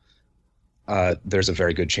 There's a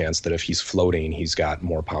very good chance that if he's floating, he's got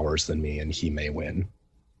more powers than me, and he may win.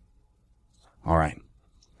 All right.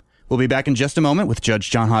 We'll be back in just a moment with Judge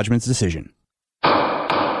John Hodgman's decision.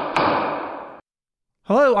 Hello,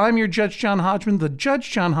 I'm your Judge John Hodgman. The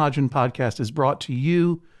Judge John Hodgman podcast is brought to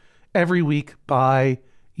you every week by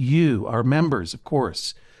you, our members, of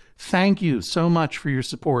course. Thank you so much for your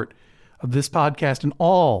support of this podcast and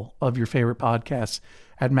all of your favorite podcasts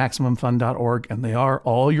at MaximumFun.org, and they are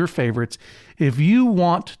all your favorites. If you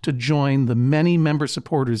want to join the many member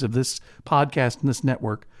supporters of this podcast and this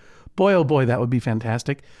network, boy, oh boy, that would be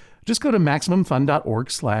fantastic. Just go to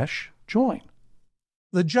MaximumFun.org/join.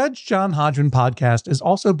 The Judge John Hodgman podcast is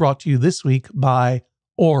also brought to you this week by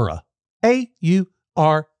Aura,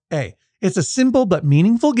 A-U-R-A. It's a simple but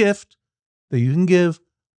meaningful gift that you can give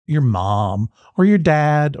your mom or your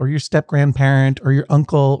dad or your step-grandparent or your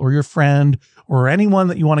uncle or your friend or anyone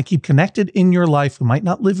that you want to keep connected in your life who might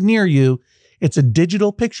not live near you. It's a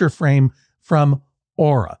digital picture frame from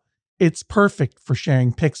Aura. It's perfect for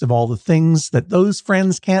sharing pics of all the things that those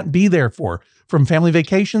friends can't be there for, from family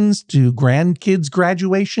vacations to grandkids'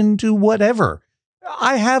 graduation to whatever.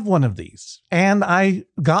 I have one of these, and I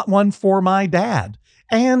got one for my dad,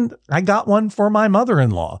 and I got one for my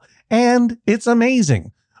mother-in-law, and it's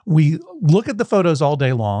amazing. We look at the photos all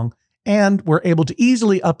day long, and we're able to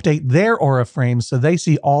easily update their Aura frames so they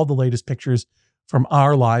see all the latest pictures from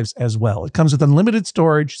our lives as well. It comes with unlimited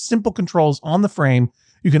storage, simple controls on the frame.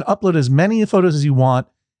 You can upload as many photos as you want,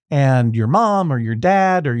 and your mom or your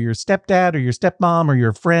dad or your stepdad or your stepmom or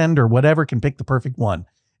your friend or whatever can pick the perfect one.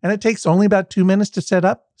 And it takes only about 2 minutes to set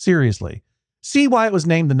up. Seriously. See why it was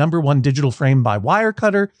named the #1 digital frame by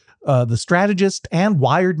Wirecutter, The Strategist, and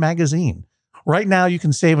Wired Magazine. Right now, you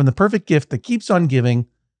can save on the perfect gift that keeps on giving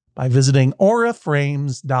by visiting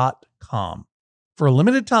auraframes.com. For a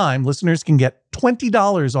limited time, listeners can get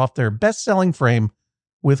 $20 off their best-selling frame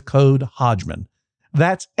with code Hodgman.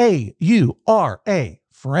 That's AURA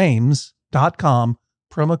frames.com,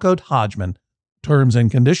 promo code Hodgman. Terms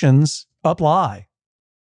and conditions apply.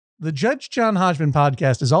 The Judge John Hodgman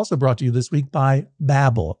podcast is also brought to you this week by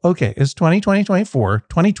Babbel. Okay, it's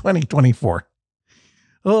 2020-24.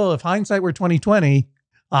 Oh, if hindsight were 2020,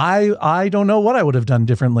 I don't know what I would have done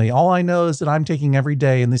differently. All I know is that I'm taking every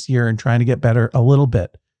day in this year and trying to get better a little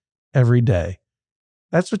bit every day.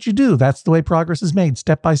 That's what you do. That's the way progress is made,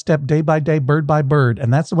 step by step, day by day, bird by bird.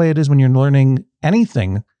 And that's the way it is when you're learning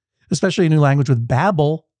anything, especially a new language with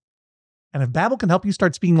Babbel. And if Babbel can help you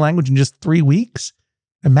start speaking language in just 3 weeks,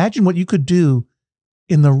 imagine what you could do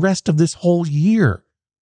in the rest of this whole year.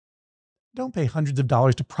 Don't pay hundreds of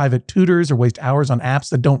dollars to private tutors or waste hours on apps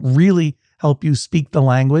that don't really help you speak the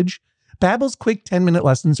language. Babbel's quick 10-minute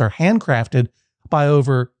lessons are handcrafted by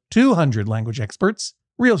over 200 language experts,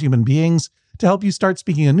 real human beings, to help you start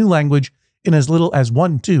speaking a new language in as little as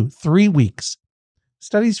 1, 2, 3 weeks.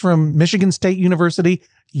 Studies from Michigan State University,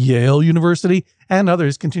 Yale University, and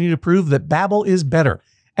others continue to prove that Babbel is better.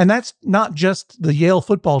 And that's not just the Yale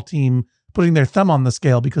football team putting their thumb on the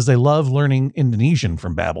scale because they love learning Indonesian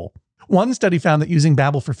from Babbel. One study found that using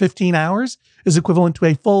Babbel for 15 hours is equivalent to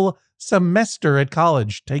a full semester at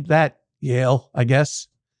college. Take that, Yale, I guess.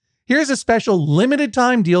 Here's a special limited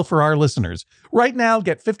time deal for our listeners. Right now,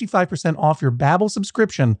 get 55% off your Babbel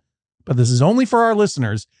subscription, but this is only for our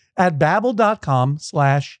listeners at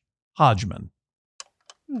babbel.com/Hodgman.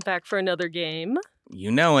 Back for another game.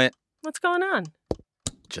 You know it. What's going on?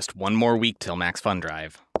 Just one more week till Max Fun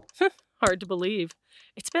Drive. Hard to believe.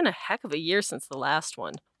 It's been a heck of a year since the last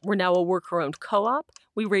one. We're now a worker-owned co-op.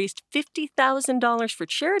 We raised $50,000 for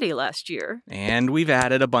charity last year. And we've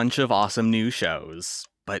added a bunch of awesome new shows.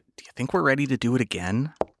 But do you think we're ready to do it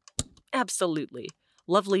again? Absolutely.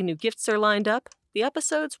 Lovely new gifts are lined up. The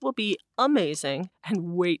episodes will be amazing.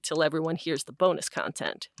 And wait till everyone hears the bonus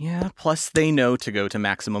content. Yeah, plus they know to go to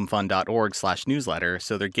MaximumFun.org/newsletter,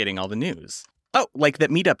 so they're getting all the news. Oh, like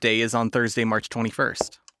that meetup day is on Thursday, March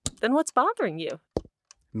 21st. Then what's bothering you?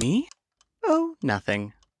 Me? Oh,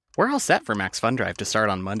 nothing. We're all set for Max Fun Drive to start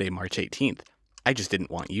on Monday, March 18th. I just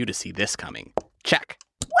didn't want you to see this coming. Check.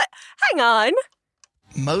 What? Hang on.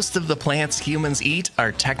 Most of the plants humans eat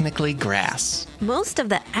are technically grass. Most of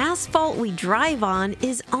the asphalt we drive on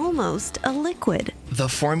is almost a liquid. The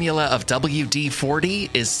formula of WD-40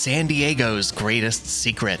 is San Diego's greatest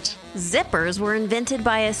secret. Zippers were invented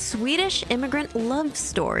by a Swedish immigrant love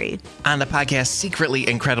story. On the podcast Secretly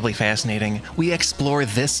Incredibly Fascinating, we explore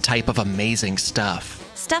this type of amazing stuff.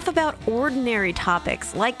 Stuff about ordinary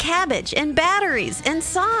topics like cabbage and batteries and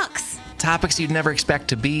socks. Topics you'd never expect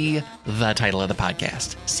to be the title of the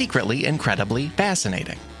podcast. Secretly Incredibly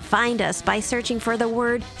Fascinating. Find us by searching for the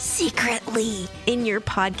word secretly in your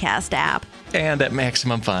podcast app. And at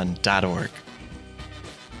MaximumFun.org.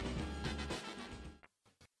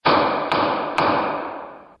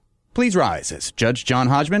 Please rise as Judge John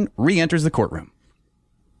Hodgman re-enters the courtroom.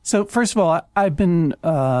 So first of all, I've been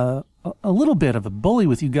a little bit of a bully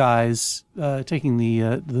with you guys, taking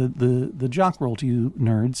the jock role to you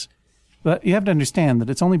nerds. But you have to understand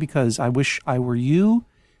that it's only because I wish I were you.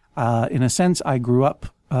 In a sense, I grew up.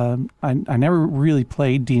 I never really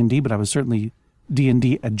played D&D, but I was certainly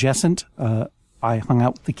D&D adjacent. I hung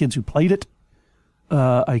out with the kids who played it.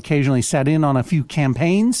 I occasionally sat in on a few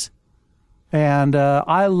campaigns. And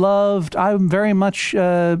I'm very much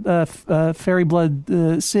Fairy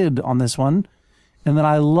Blood Sid on this one. And then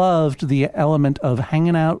I loved the element of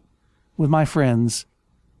hanging out with my friends,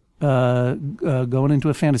 going into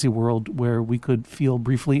a fantasy world where we could feel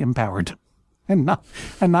briefly empowered and not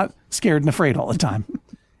scared and afraid all the time.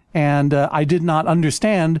 And I did not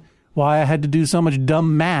understand why I had to do so much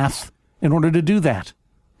dumb math in order to do that.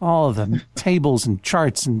 All of them, tables and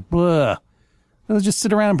charts and blah. Let's just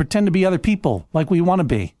sit around and pretend to be other people like we want to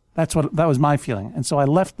be. That was my feeling. And so I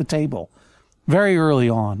left the table very early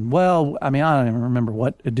on. Well, I mean, I don't even remember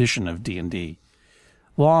what edition of D&D.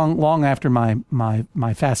 Long after my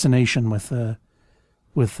fascination with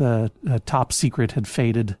Top Secret had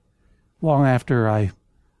faded. Long after I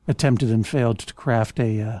attempted and failed to craft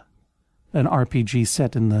an RPG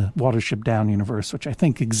set in the Watership Down universe, which I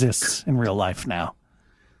think exists in real life now.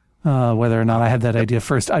 Whether or not I had that idea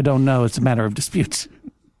first, I don't know. It's a matter of dispute.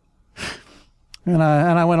 And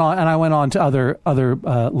I went on to other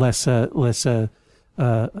less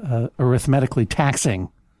arithmetically taxing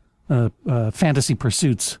fantasy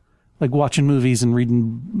pursuits, like watching movies and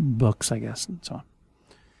reading books, I guess, and so on.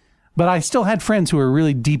 But I still had friends who were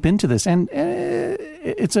really deep into this, and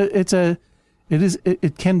it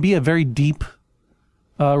can be a very deep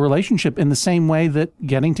relationship in the same way that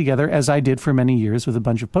getting together, as I did for many years with a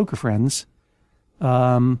bunch of poker friends,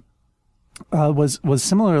 was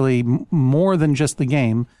similarly more than just the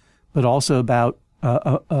game, but also about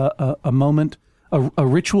a moment, a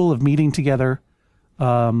ritual of meeting together,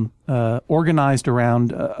 organized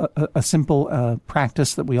around a simple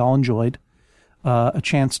practice that we all enjoyed, a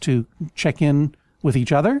chance to check in with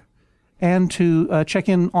each other and to check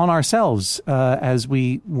in on ourselves as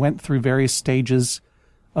we went through various stages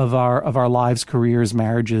of our lives, careers,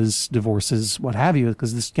 marriages, divorces, what have you,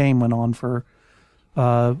 because this game went on for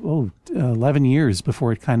 11 years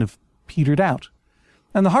before it kind of petered out.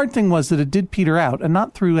 And the hard thing was that it did peter out, and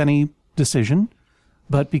not through any decision,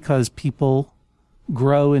 but because people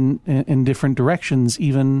grow in different directions.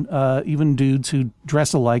 Even dudes who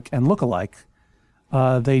dress alike and look alike,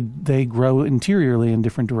 they grow interiorly in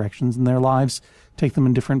different directions, and their lives take them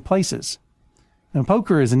in different places. Now,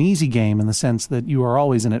 poker is an easy game in the sense that you are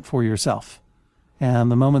always in it for yourself.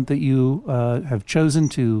 And the moment that you have chosen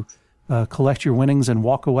to collect your winnings and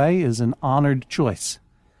walk away is an honored choice.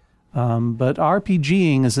 But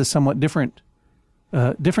RPGing is a somewhat different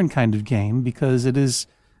kind of game because it is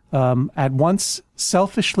at once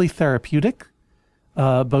selfishly therapeutic,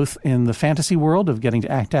 both in the fantasy world of getting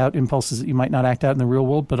to act out impulses that you might not act out in the real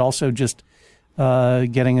world, but also just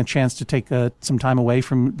getting a chance to take some time away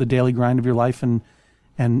from the daily grind of your life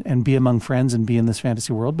and be among friends and be in this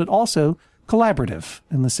fantasy world, but also collaborative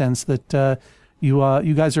in the sense that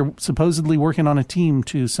you guys are supposedly working on a team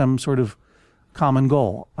to some sort of common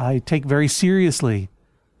goal. I take very seriously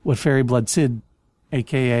what Fairy Blood Sid,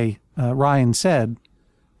 a.k.a. Ryan, said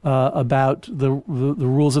about the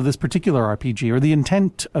rules of this particular RPG or the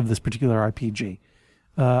intent of this particular RPG.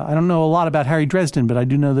 I don't know a lot about Harry Dresden, but I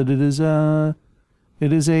do know that it is a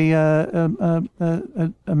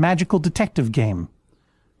magical detective game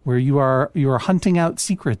where you are hunting out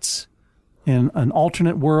secrets in an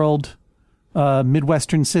alternate world,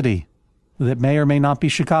 Midwestern city that may or may not be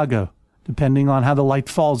Chicago, depending on how the light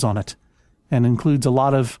falls on it, and includes a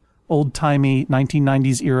lot of old-timey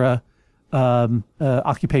 1990s era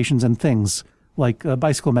occupations and things like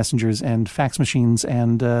bicycle messengers and fax machines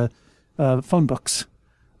and phone books.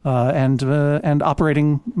 And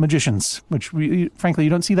operating magicians, which frankly you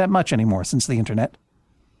don't see that much anymore since the internet.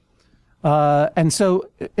 And so,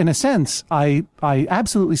 in a sense, I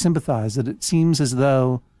absolutely sympathize that it seems as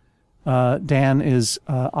though Dan is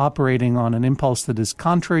operating on an impulse that is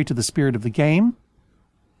contrary to the spirit of the game,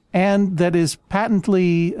 and that is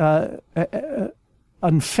patently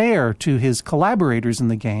unfair to his collaborators in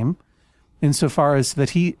the game, insofar as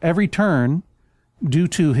that he every turn, due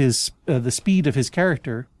to his the speed of his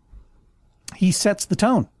character, he sets the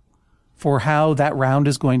tone for how that round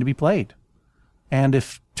is going to be played. And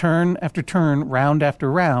if turn after turn, round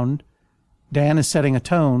after round, Dan is setting a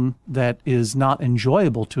tone that is not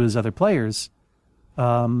enjoyable to his other players,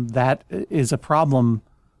 that is a problem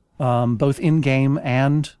both in game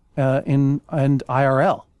and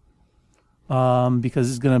IRL, because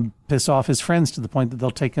it's going to piss off his friends to the point that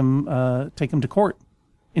they'll take him to court,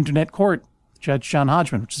 internet court, Judge John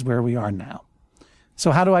Hodgman, which is where we are now.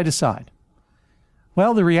 So how do I decide?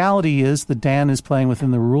 Well, the reality is that Dan is playing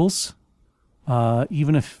within the rules,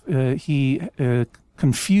 even if he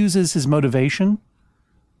confuses his motivation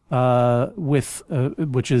with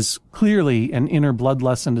which is clearly an inner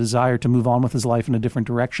bloodlust and desire to move on with his life in a different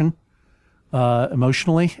direction,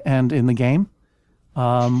 emotionally and in the game,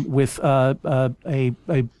 with I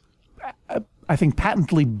think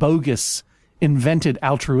patently bogus, invented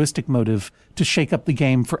altruistic motive to shake up the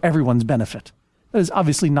game for everyone's benefit. That is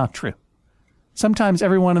obviously not true. Sometimes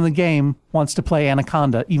everyone in the game wants to play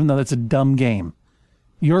Anaconda, even though that's a dumb game.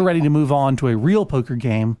 You're ready to move on to a real poker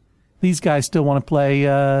game. These guys still want to play,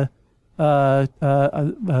 I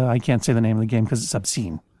can't say the name of the game because it's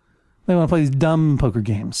obscene. They want to play these dumb poker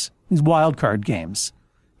games, these wild card games.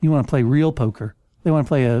 You want to play real poker. They want to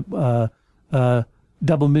play a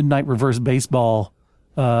double midnight reverse baseball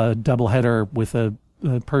double header with a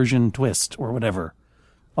Persian twist or whatever.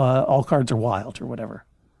 All cards are wild or whatever.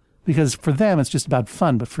 Because for them, it's just about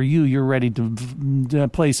fun. But for you, you're ready to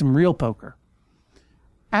play some real poker.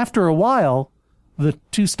 After a while, the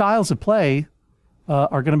two styles of play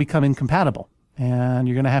are going to become incompatible. And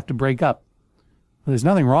you're going to have to break up. There's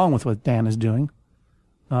nothing wrong with what Dan is doing.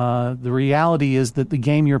 The reality is that the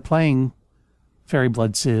game you're playing, Fairy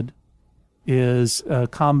Blood Sid, is a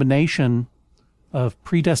combination of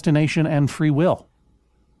predestination and free will.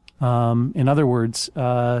 In other words,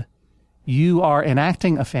 you are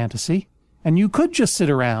enacting a fantasy, and you could just sit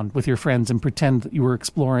around with your friends and pretend that you were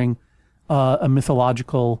exploring a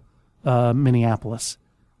mythological Minneapolis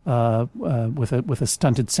with a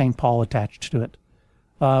stunted St. Paul attached to it.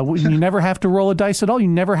 You never have to roll a dice at all. You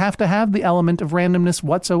never have to have the element of randomness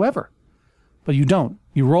whatsoever. But you don't.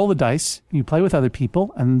 You roll the dice, you play with other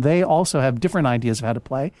people, and they also have different ideas of how to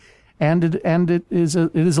play, and it is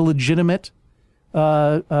a legitimate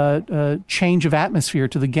change of atmosphere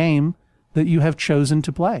to the game that you have chosen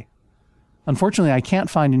to play. Unfortunately, I can't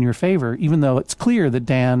find in your favor, even though it's clear that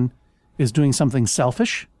Dan is doing something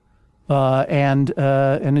selfish and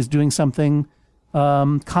is doing something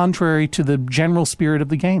contrary to the general spirit of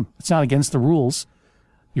the game. It's not against the rules.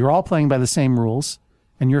 You're all playing by the same rules,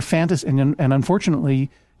 and your fantasy, and unfortunately,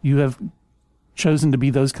 you have chosen to be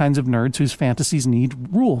those kinds of nerds whose fantasies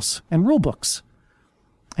need rules and rule books.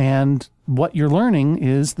 And what you're learning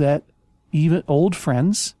is that even old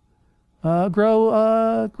friends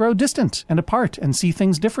grow distant and apart and see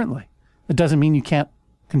things differently. It doesn't mean you can't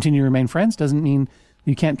continue to remain friends, doesn't mean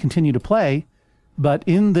you can't continue to play, but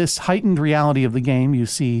in this heightened reality of the game, you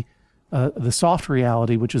see the soft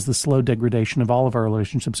reality, which is the slow degradation of all of our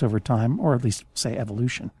relationships over time, or at least say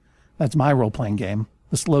evolution. That's my role-playing game,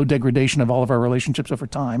 the slow degradation of all of our relationships over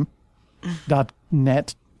time.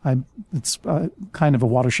 .net. It's kind of a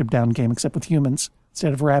Watership Down game, except with humans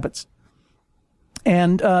instead of rabbits.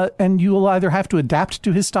 And you will either have to adapt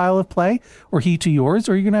to his style of play, or he to yours,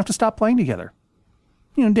 or you're going to have to stop playing together.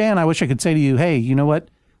 You know, Dan, I wish I could say to you, hey, you know what?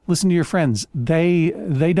 Listen to your friends.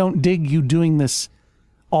 They don't dig you doing this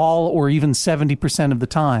all or even 70% of the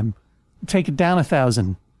time. Take it down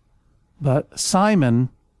 1,000. But Simon,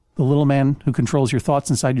 the little man who controls your thoughts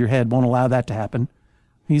inside your head, won't allow that to happen.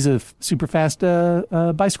 He's a super fast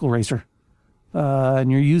bicycle racer,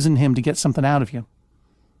 and you're using him to get something out of you.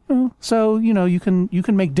 So you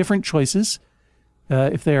can make different choices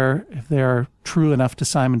if they're true enough to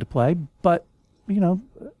Simon to play. But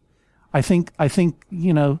I think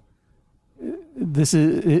this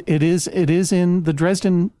is in the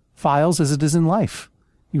Dresden Files as it is in life.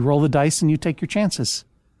 You roll the dice and you take your chances.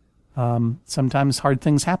 Sometimes hard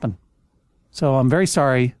things happen. So I'm very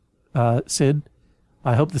sorry, Sid.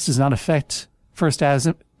 I hope this does not affect First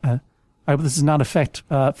Avenue's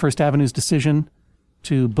decision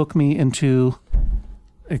to book me into,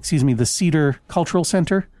 the Cedar Cultural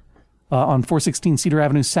Center on 416 Cedar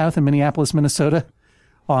Avenue South in Minneapolis, Minnesota,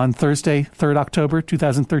 on Thursday, 3rd October,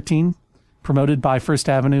 2013, promoted by First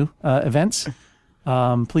Avenue Events.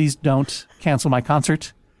 Please don't cancel my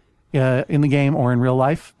concert in the game or in real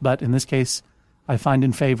life, but in this case, I find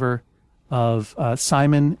in favor of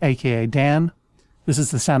Simon, a.k.a. Dan. This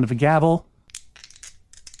is the sound of a gavel.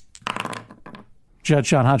 Judge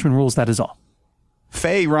John Hodgman rules, that is all.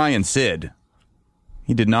 Faye, Ryan, Sid,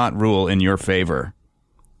 he did not rule in your favor.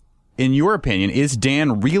 In your opinion, is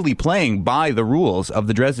Dan really playing by the rules of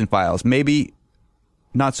the Dresden Files? Maybe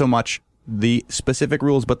not so much the specific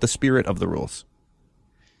rules, but the spirit of the rules.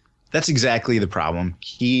 That's exactly the problem.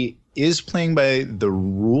 He is playing by the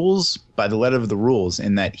rules, by the letter of the rules,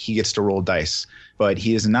 in that he gets to roll dice. But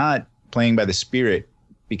he is not playing by the spirit,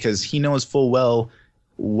 because he knows full well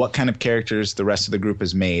what kind of characters the rest of the group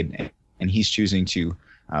has made, and he's choosing to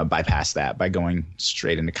bypass that by going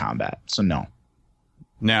straight into combat. So no.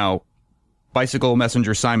 Now, Bicycle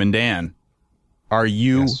Messenger Simon Dan, are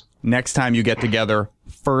you, next time you get together,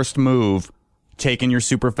 first move, taking your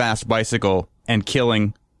super fast bicycle and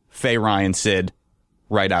killing Faye, Ryan, Sid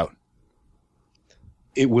right out?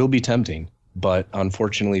 It will be tempting, but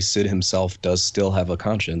unfortunately Sid himself does still have a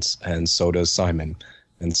conscience, and so does Simon.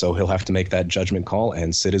 And so he'll have to make that judgment call,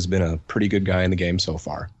 and Sid has been a pretty good guy in the game so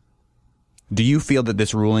far. Do you feel that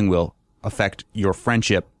this ruling will affect your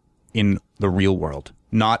friendship in the real world?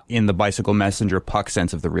 Not in the Bicycle Messenger Puck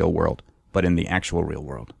sense of the real world, but in the actual real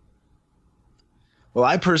world? Well,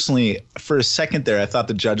 I personally, for a second there, I thought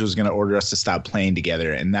the judge was going to order us to stop playing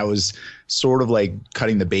together, and that was sort of like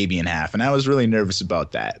cutting the baby in half, and I was really nervous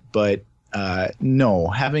about that. But no,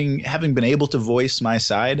 having been able to voice my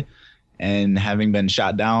side and having been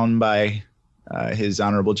shot down by his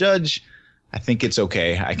honorable judge, I think it's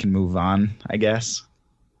okay. I can move on, I guess.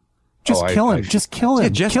 Just kill him. Just kill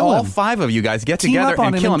him. Just kill all him. 5 of you guys get together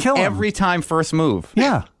and kill him every time first move.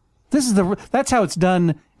 Yeah. That's how it's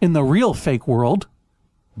done in the real fake world.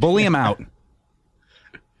 Bully him out.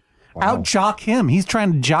 Wow. Out jock him. He's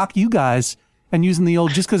trying to jock you guys and using the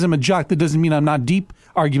old, just because I'm a jock, that doesn't mean I'm not deep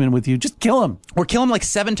argument with you. Just kill him. Or kill him like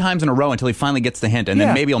 7 times in a row until he finally gets the hint, and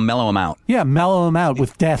then maybe he'll mellow him out. Yeah, mellow him out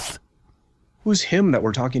with death. Who's him that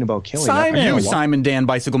we're talking about killing? Simon. You, Simon Dan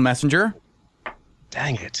Bicycle Messenger.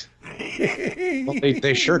 Dang it. Well,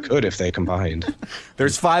 they sure could if they combined.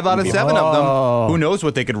 There's 5 out of 7 of them. Who knows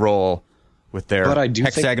what they could roll with their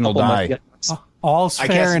hexagonal die. All's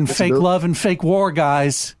fair in fake love and fake war,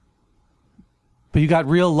 guys. But you got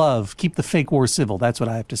real love. Keep the fake war civil. That's what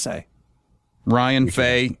I have to say. Ryan,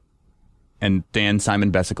 Faye, and Dan Simon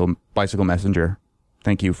Bicycle Messenger,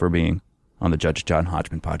 thank you for being on the Judge John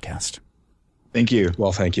Hodgman podcast. Thank you.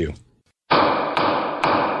 Well, thank you.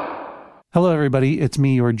 Hello, everybody. It's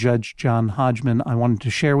me, your Judge John Hodgman. I wanted to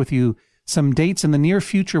share with you some dates in the near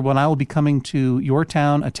future when I will be coming to your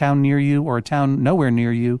town, a town near you, or a town nowhere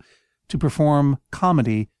near you, to perform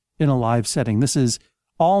comedy in a live setting. This is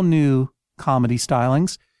all new comedy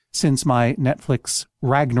stylings since my Netflix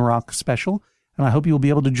Ragnarok special, and I hope you will be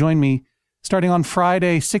able to join me starting on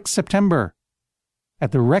Friday, 6 September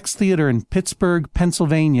at the Rex Theater in Pittsburgh,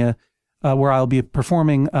 Pennsylvania. where I'll be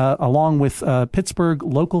performing along with Pittsburgh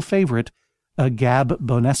local favorite Gab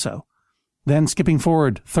Bonesso. Then skipping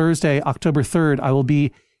forward, Thursday, October 3rd, I will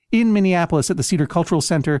be in Minneapolis at the Cedar Cultural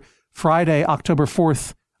Center. Friday, October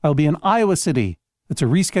 4th, I will be in Iowa City. It's a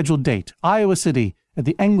rescheduled date. Iowa City at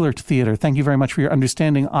the Englert Theater. Thank you very much for your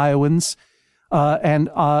understanding, Iowans. And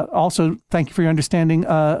also, thank you for your understanding,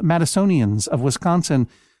 Madisonians of Wisconsin,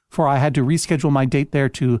 for I had to reschedule my date there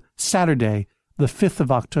to Saturday, the 5th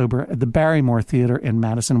of October at the Barrymore Theater in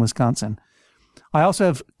Madison, Wisconsin. I also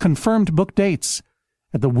have confirmed book dates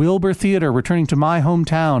at the Wilbur Theater, returning to my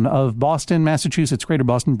hometown of Boston, Massachusetts, Greater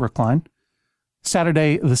Boston, Brookline.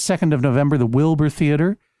 Saturday, the 2nd of November, the Wilbur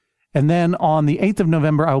Theater. And then on the 8th of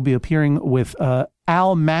November, I will be appearing with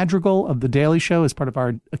Al Madrigal of The Daily Show as part of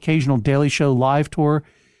our occasional Daily Show live tour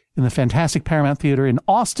in the fantastic Paramount Theater in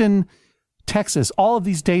Austin, Texas. All of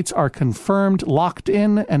these dates are confirmed, locked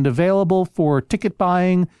in, and available for ticket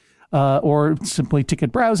buying or simply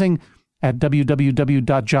ticket browsing at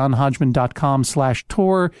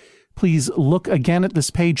www.johnhodgman.com/tour. Please look again at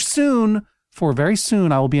this page soon, for very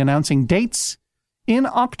soon I will be announcing dates in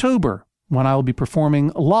October when I will be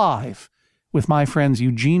performing live with my friends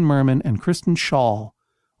Eugene Merman and Kristen Shaw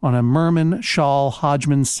on a Merman Shaw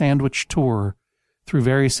Hodgman sandwich tour through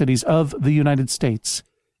various cities of the United States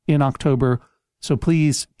in October. So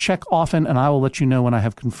please check often, and I will let you know when I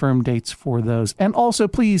have confirmed dates for those. And also,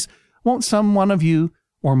 please, won't some one of you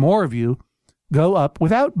or more of you go up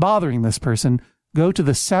without bothering this person, go to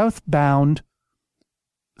the southbound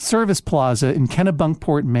Service Plaza in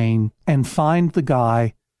Kennebunkport, Maine, and find the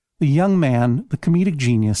guy, the young man, the comedic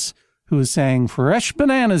genius, who is saying, "Fresh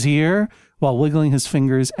bananas here," while wiggling his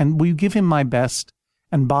fingers. And will you give him my best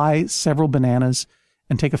and buy several bananas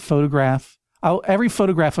and take a photograph? Every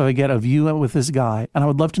photograph I get of you with this guy, and I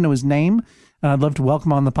would love to know his name, and I'd love to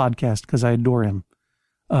welcome him on the podcast because I adore him.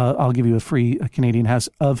 I'll give you a free Canadian House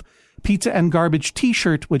of Pizza and Garbage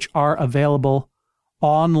t-shirt, which are available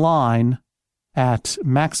online at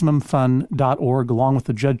MaximumFun.org, along with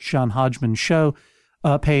the Judge John Hodgman Show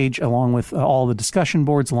page, along with all the discussion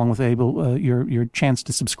boards, along with your chance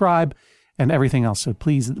to subscribe and everything else. So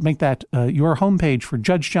please make that your homepage for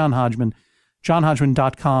Judge John Hodgman,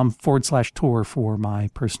 johnhodgman.com/tour for my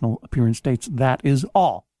personal appearance dates. That is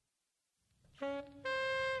all.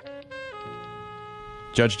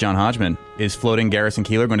 Judge John Hodgman, is Floating Garrison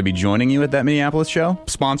Keillor going to be joining you at that Minneapolis show,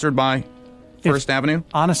 sponsored by First Avenue?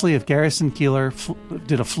 Honestly, if Garrison Keillor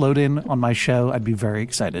did a float-in on my show, I'd be very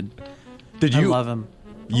excited. I love him.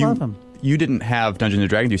 I love him. You didn't have Dungeons &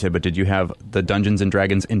 Dragons, you said, but did you have the Dungeons &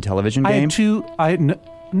 Dragons in television game? I had two.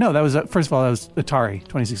 No, that was, first of all, that was Atari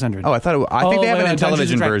 2600. Oh, I thought I think they have an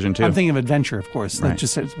Intellivision version, too. I'm thinking of Adventure, of course. Right. That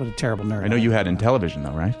just says what a terrible nerd. I know you had Intellivision,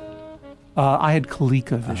 though, right? I had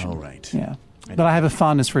ColecoVision. Oh, right. Yeah. But I have a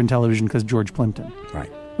fondness for Intellivision because George Plimpton. Right.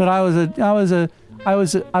 But I was a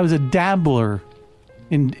dabbler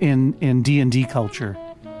in D&D culture,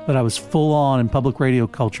 but I was full on in public radio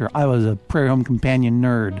culture. I was a Prairie Home Companion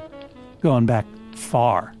nerd going back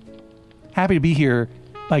far. Happy to be here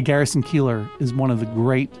by Garrison Keillor is one of the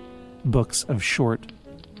great books of short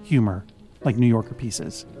humor, like New Yorker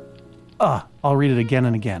pieces. I'll read it again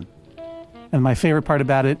and again. And my favorite part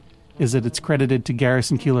about it is that it's credited to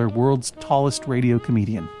Garrison Keillor, world's tallest radio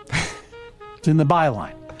comedian. It's in the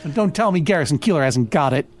byline. And don't tell me Garrison Keillor hasn't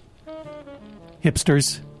got it.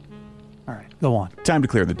 Hipsters. All right, go on. Time to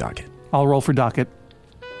clear the docket. I'll roll for docket.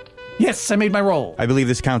 Yes, I made my roll. I believe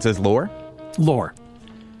this counts as lore. Lore.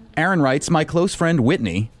 Aaron writes, my close friend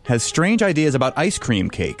Whitney has strange ideas about ice cream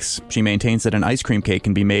cakes. She maintains that an ice cream cake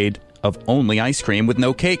can be made of only ice cream with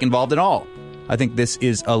no cake involved at all. I think this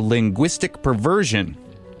is a linguistic perversion.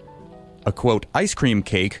 A, quote, ice cream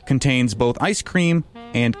cake contains both ice cream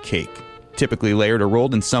and cake, typically layered or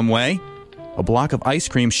rolled in some way. A block of ice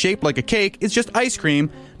cream shaped like a cake is just ice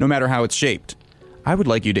cream, no matter how it's shaped. I would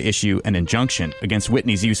like you to issue an injunction against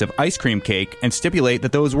Whitney's use of ice cream cake and stipulate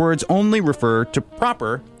that those words only refer to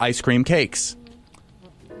proper ice cream cakes.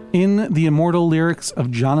 In the immortal lyrics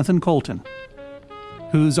of Jonathan Colton,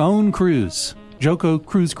 whose own cruise, Joko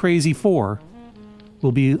Cruise Crazy 4,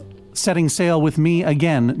 will be setting sail with me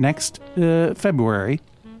again next February,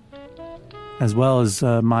 as well as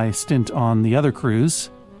my stint on the other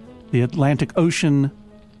cruise, the Atlantic Ocean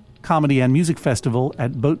Comedy and Music Festival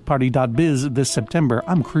at boatparty.biz this September.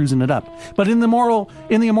 I'm cruising it up. But in the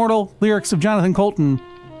immortal lyrics of Jonathan Colton,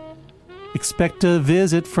 expect a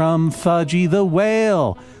visit from Fudgy the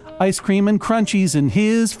Whale, ice cream and crunchies in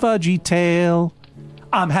his fudgy tail.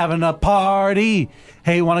 I'm having a party.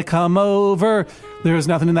 Hey, want to come over? There was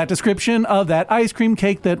nothing in that description of that ice cream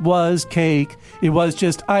cake that was cake. It was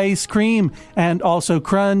just ice cream and also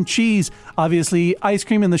crunchies. Obviously, ice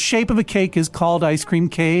cream in the shape of a cake is called ice cream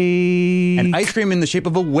cake. And ice cream in the shape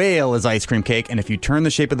of a whale is ice cream cake. And if you turn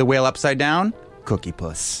the shape of the whale upside down, Cookie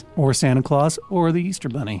Puss. Or Santa Claus or the Easter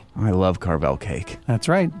Bunny. I love Carvel cake. That's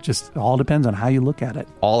right. Just all depends on how you look at it.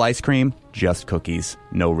 All ice cream, just cookies,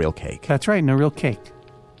 no real cake. That's right. No real cake.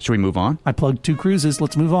 Should we move on? I plugged 2 cruises.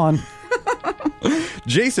 Let's move on.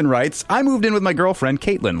 Jason writes, I moved in with my girlfriend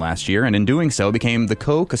Caitlin last year, and in doing so became the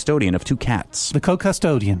co-custodian of 2 cats. The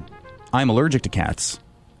co-custodian. I'm allergic to cats,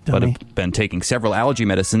 but have been taking several allergy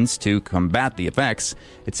medicines to combat the effects.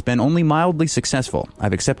 It's been only mildly successful.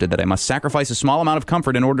 I've accepted that I must sacrifice a small amount of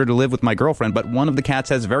comfort in order to live with my girlfriend, but one of the cats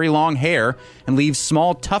has very long hair and leaves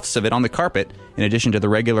small tufts of it on the carpet, in addition to the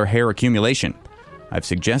regular hair accumulation. I've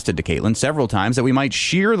suggested to Caitlin several times that we might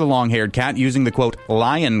shear the long-haired cat using the, quote,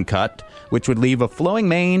 lion cut, which would leave a flowing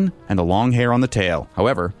mane and the long hair on the tail.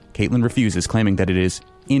 However, Caitlin refuses, claiming that it is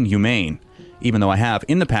inhumane, even though I have,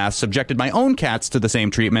 in the past, subjected my own cats to the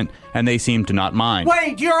same treatment, and they seem to not mind.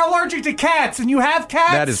 Wait, you're allergic to cats and you have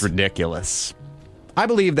cats? That is ridiculous. I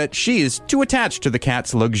believe that she is too attached to the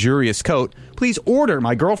cat's luxurious coat. Please order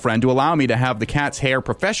my girlfriend to allow me to have the cat's hair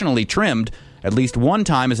professionally trimmed at least one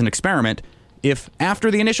time as an experiment. If,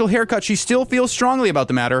 after the initial haircut, she still feels strongly about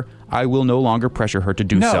the matter, I will no longer pressure her to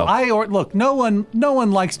do so. Look, no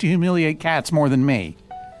one likes to humiliate cats more than me.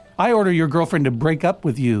 I order your girlfriend to break up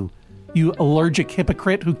with you, you allergic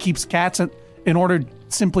hypocrite who keeps cats in order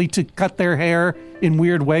simply to cut their hair in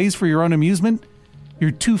weird ways for your own amusement.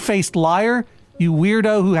 You two-faced liar. You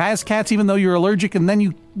weirdo who has cats even though you're allergic, and then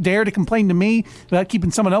you dare to complain to me about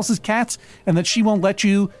keeping someone else's cats and that she won't let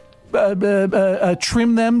you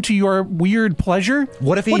trim them to your weird pleasure.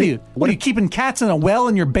 What if he? What are you keeping cats in a well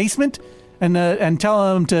in your basement and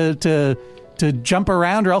tell them to jump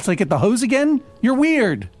around or else they get the hose again? You're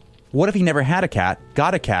weird. What if he never had a cat,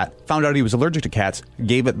 got a cat, found out he was allergic to cats,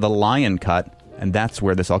 gave it the lion cut, and that's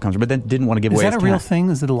where this all comes from, but then didn't want to give away his cat? Is that a real thing?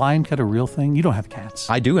 Is the lion cut a real thing? You don't have cats.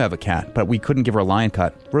 I do have a cat, but we couldn't give her a lion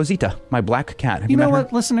cut. Rosita, my black cat. Have you know met her?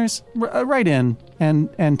 what, listeners? Write in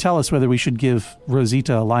and tell us whether we should give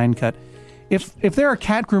Rosita a lion cut. If there are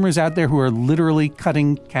cat groomers out there who are literally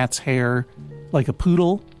cutting cats' hair like a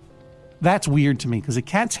poodle, that's weird to me because a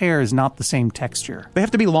cat's hair is not the same texture. They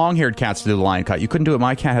have to be long-haired cats to do the lion cut. You couldn't do it.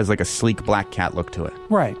 My cat has like a sleek black cat look to it.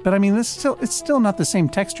 Right, but I mean, it's still not the same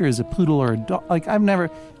texture as a poodle or a dog. Like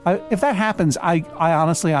if that happens, I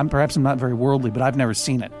honestly, I'm not very worldly, but I've never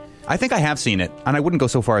seen it. I think I have seen it, and I wouldn't go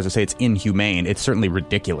so far as to say it's inhumane. It's certainly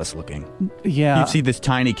ridiculous looking. Yeah, you see this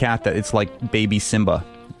tiny cat that it's like baby Simba,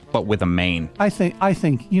 but with a mane. I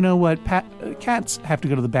think you know what? Cats have to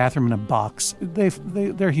go to the bathroom in a box.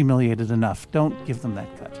 They're humiliated enough. Don't give them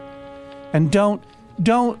that cut. And don't.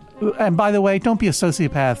 And by the way, don't be a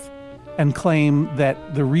sociopath and claim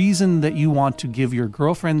that the reason that you want to give your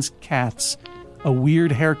girlfriend's cats a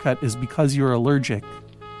weird haircut is because you're allergic,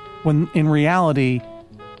 when in reality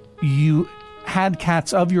you had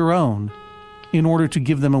cats of your own in order to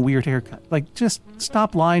give them a weird haircut. Like, just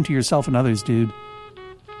stop lying to yourself and others, dude.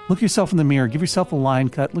 Look yourself in the mirror. Give yourself a line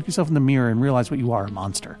cut. Look yourself in the mirror and realize what you are, a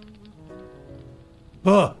monster.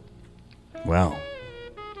 Ugh. Well.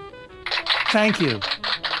 Thank you.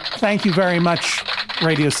 Thank you very much,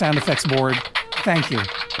 Radio Sound Effects Board. Thank you.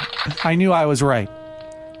 I knew I was right.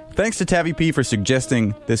 Thanks to Tavi P for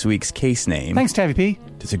suggesting this week's case name. Thanks, Tavi P.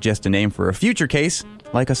 To suggest a name for a future case,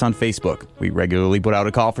 like us on Facebook. We regularly put out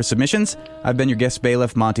a call for submissions. I've been your guest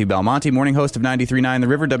bailiff, Monty Belmonte, morning host of 93.9 The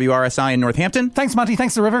River, WRSI in Northampton. Thanks, Monty.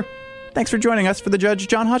 Thanks, The River. Thanks for joining us for the Judge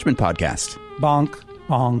John Hodgman podcast. Bonk,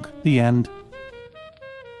 bonk, the end.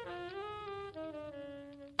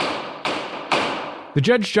 The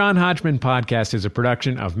Judge John Hodgman podcast is a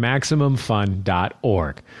production of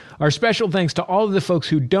MaximumFun.org. Our special thanks to all of the folks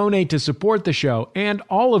who donate to support the show and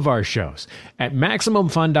all of our shows at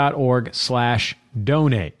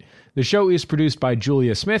MaximumFun.org/donate. The show is produced by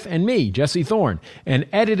Julia Smith and me, Jesse Thorne, and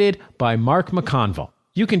edited by Mark McConville.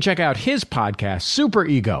 You can check out his podcast, Super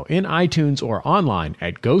Ego, in iTunes or online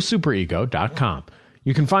at GoSuperEgo.com.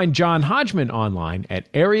 You can find John Hodgman online at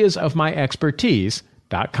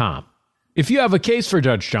areasofmyexpertise.com. If you have a case for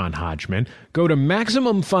Judge John Hodgman, go to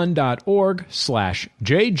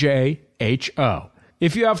MaximumFun.org/JJHO.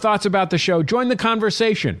 If you have thoughts about the show, join the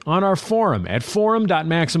conversation on our forum at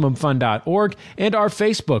forum.MaximumFun.org and our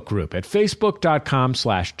Facebook group at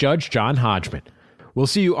Facebook.com/Judge John Hodgman. We'll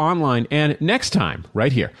see you online and next time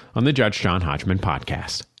right here on the Judge John Hodgman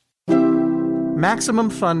podcast.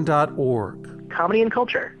 MaximumFun.org. Comedy and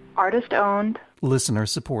culture. Artist owned. listener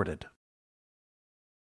supported.